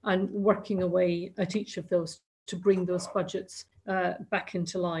and working away at each of those to bring those budgets back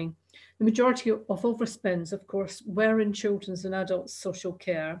into line. The majority of overspends, of course, were in children's and adults' social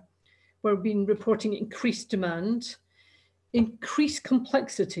care. We've been reporting increased demand, increased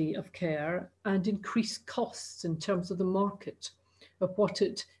complexity of care, and increased costs in terms of the market of what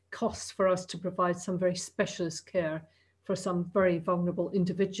it costs for us to provide some very specialist care for some very vulnerable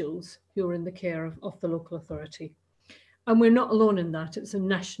individuals who are in the care of the local authority. And we're not alone in that. It's a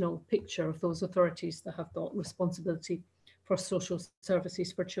national picture of those authorities that have got responsibility for social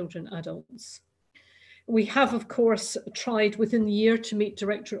services for children and adults. We have, of course, tried within the year to meet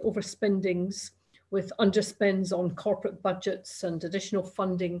directorate overspendings with underspends on corporate budgets and additional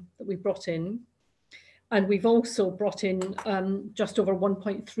funding that we brought in. And we've also brought in just over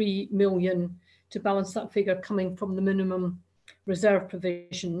 1.3 million to balance that figure coming from the minimum reserve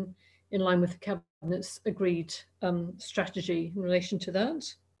provision in line with the Cabinet's agreed strategy in relation to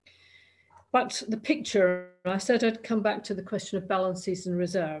that. But the picture, I said I'd come back to the question of balances and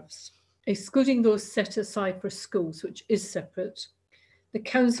reserves. Excluding those set aside for schools, which is separate, the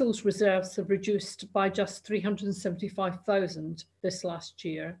council's reserves have reduced by just 375,000 this last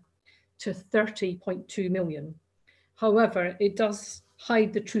year to 30.2 million. However, it does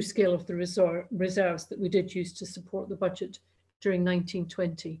hide the true scale of the reserves that we did use to support the budget during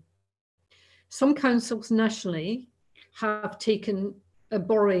 1920. Some councils nationally have taken a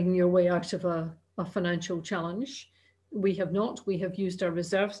borrowing your way out of a financial challenge. We have not. We have used our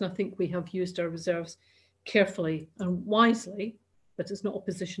reserves, and I think we have used our reserves carefully and wisely, but it's not a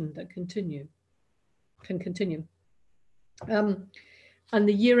position that can continue. And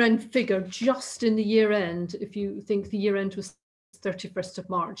the year-end figure, just in the year-end, if you think the year-end was 31st of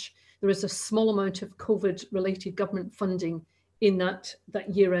March, there is a small amount of COVID-related government funding in that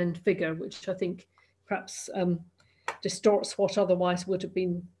year-end figure, which I think perhaps distorts what otherwise would have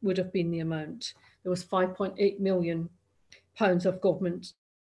been the amount. There was £5.8 million of government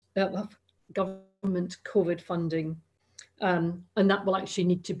COVID funding, and that will actually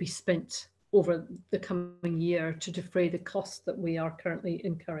need to be spent over the coming year to defray the costs that we are currently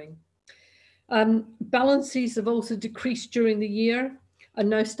incurring. Balances have also decreased during the year and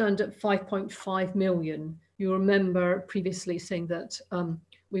now stand at 5.5 million. You remember previously saying that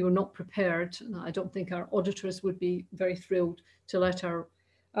we were not prepared, and I don't think our auditors would be very thrilled to let our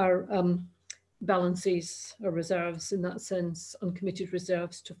balances or reserves in that sense, uncommitted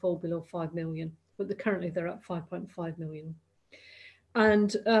reserves, to fall below 5 million, but currently they're at 5.5 million.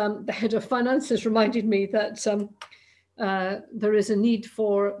 And the head of finances reminded me that there is a need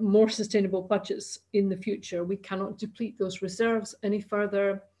for more sustainable budgets in the future. We cannot deplete those reserves any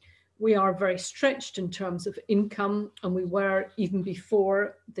further. We are very stretched in terms of income, and we were even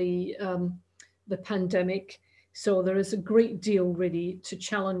before the pandemic. So there is a great deal really to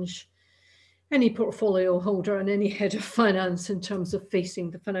challenge any portfolio holder and any head of finance in terms of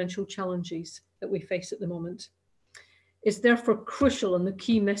facing the financial challenges that we face at the moment. It's therefore crucial, and the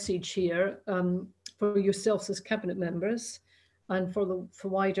key message here for yourselves as cabinet members and for the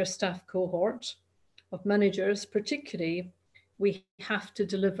wider staff cohort of managers particularly, we have to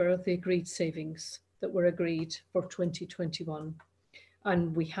deliver the agreed savings that were agreed for 2021.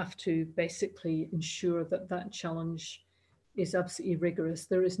 And we have to basically ensure that that challenge is absolutely rigorous.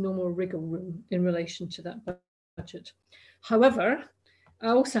 There is no more wriggle room in relation to that budget. However, I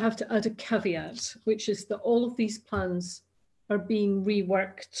also have to add a caveat, which is that all of these plans are being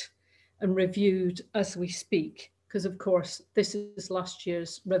reworked and reviewed as we speak, because of course, this is last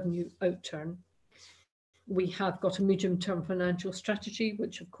year's revenue outturn. We have got a medium-term financial strategy,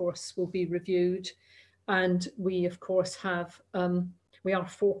 which of course will be reviewed. And we of course have, we are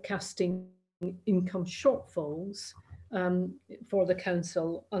forecasting income shortfalls for the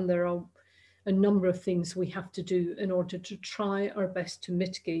council, and there are a number of things we have to do in order to try our best to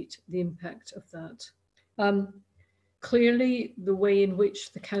mitigate the impact of that. Clearly, the way in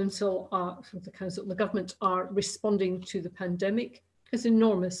which the government are responding to the pandemic has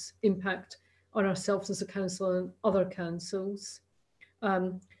enormous impact on ourselves as a council and other councils.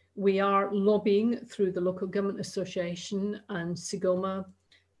 We are lobbying through the Local Government Association and SIGOMA,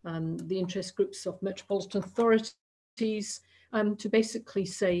 the interest groups of metropolitan authorities, to basically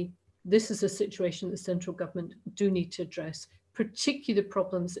say, this is a situation the central government do need to address, particularly the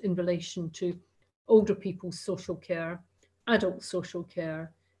problems in relation to older people's social care, adult social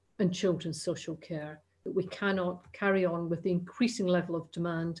care, and children's social care, that we cannot carry on with the increasing level of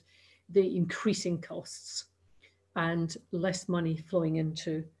demand, the increasing costs, and less money flowing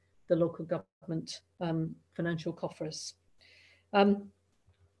into the local government financial coffers.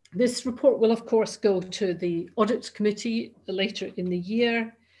 This report will, of course, go to the Audit Committee later in the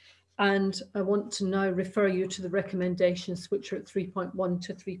year. And I want to now refer you to the recommendations, which are at 3.1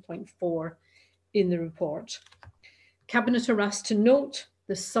 to 3.4 in the report. Cabinet are asked to note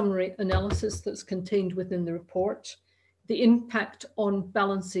the summary analysis that's contained within the report, the impact on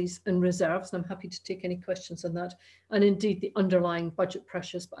balances and reserves, and I'm happy to take any questions on that, and indeed the underlying budget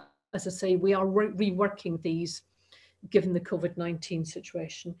pressures. But as I say, we are reworking these given the COVID-19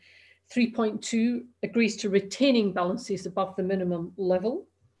 situation. 3.2 agrees to retaining balances above the minimum level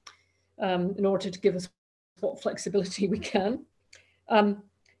in order to give us what flexibility we can.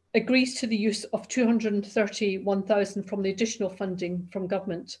 Agrees to the use of 231,000 from the additional funding from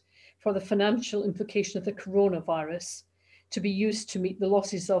government for the financial implication of the coronavirus to be used to meet the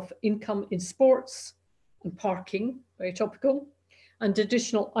losses of income in sports and parking, very topical, and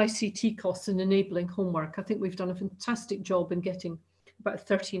additional ICT costs in enabling homework. I think we've done a fantastic job in getting about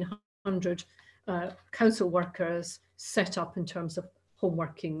 1,300 council workers set up in terms of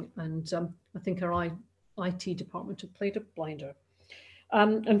homeworking, and I think our IT department have played a blinder.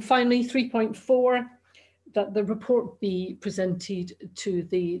 And finally, 3.4, that the report be presented to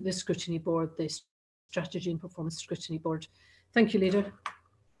the scrutiny board, the Strategy and Performance Scrutiny Board. Thank you, Leader.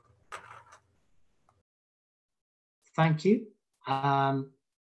 Thank you. That's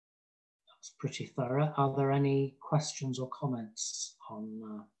pretty thorough. Are there any questions or comments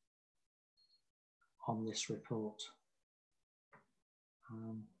on this report?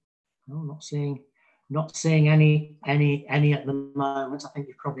 No, not seeing any at the moment. I think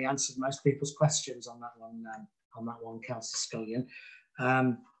you've probably answered most people's questions on that one, Councillor Scullion.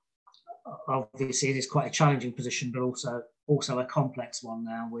 Obviously, it is quite a challenging position, but also a complex one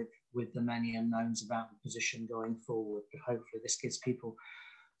now with the many unknowns about the position going forward. But hopefully, this gives people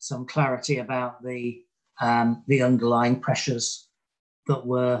some clarity about the underlying pressures that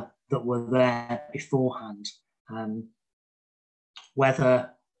were there beforehand. Whether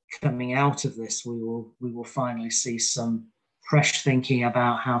coming out of this, we will finally see some fresh thinking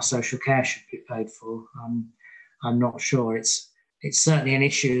about how social care should be paid for. I'm not sure. It's certainly an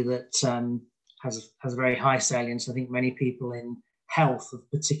issue that has a very high salience. I think many people in health have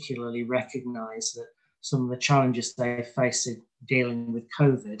particularly recognised that some of the challenges they face in dealing with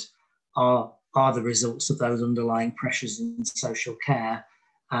COVID are the results of those underlying pressures in social care,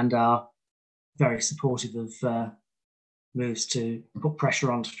 and are very supportive of moves to put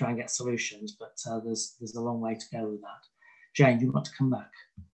pressure on to try and get solutions, but there's a long way to go with that. Jane, do you want to come back?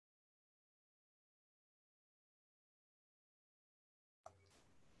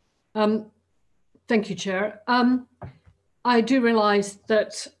 Thank you, Chair. I do realise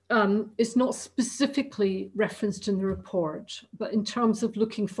that it's not specifically referenced in the report, but in terms of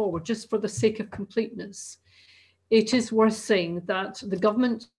looking forward, just for the sake of completeness, it is worth saying that the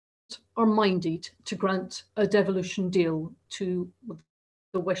government are minded to grant a devolution deal to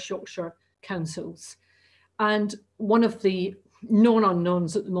the West Yorkshire councils. And one of the known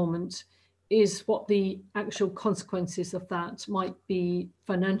unknowns at the moment is what the actual consequences of that might be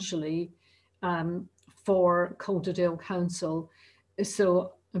financially for Calderdale Council.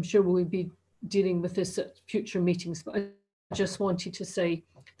 So I'm sure we'll be dealing with this at future meetings, but I just wanted to say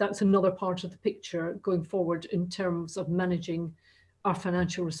that's another part of the picture going forward in terms of managing our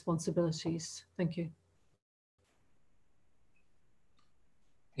financial responsibilities. Thank you.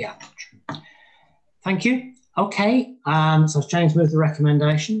 Yeah, thank you. Okay, so James moved the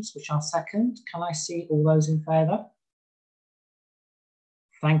recommendations, which I'll second. Can I see all those in favour?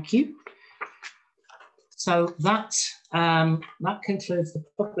 Thank you. So that concludes the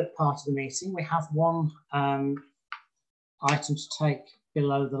public part of the meeting. We have one item to take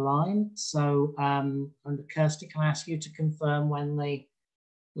below the line. So under Kirsty, can I ask you to confirm when the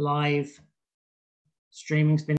live streaming's been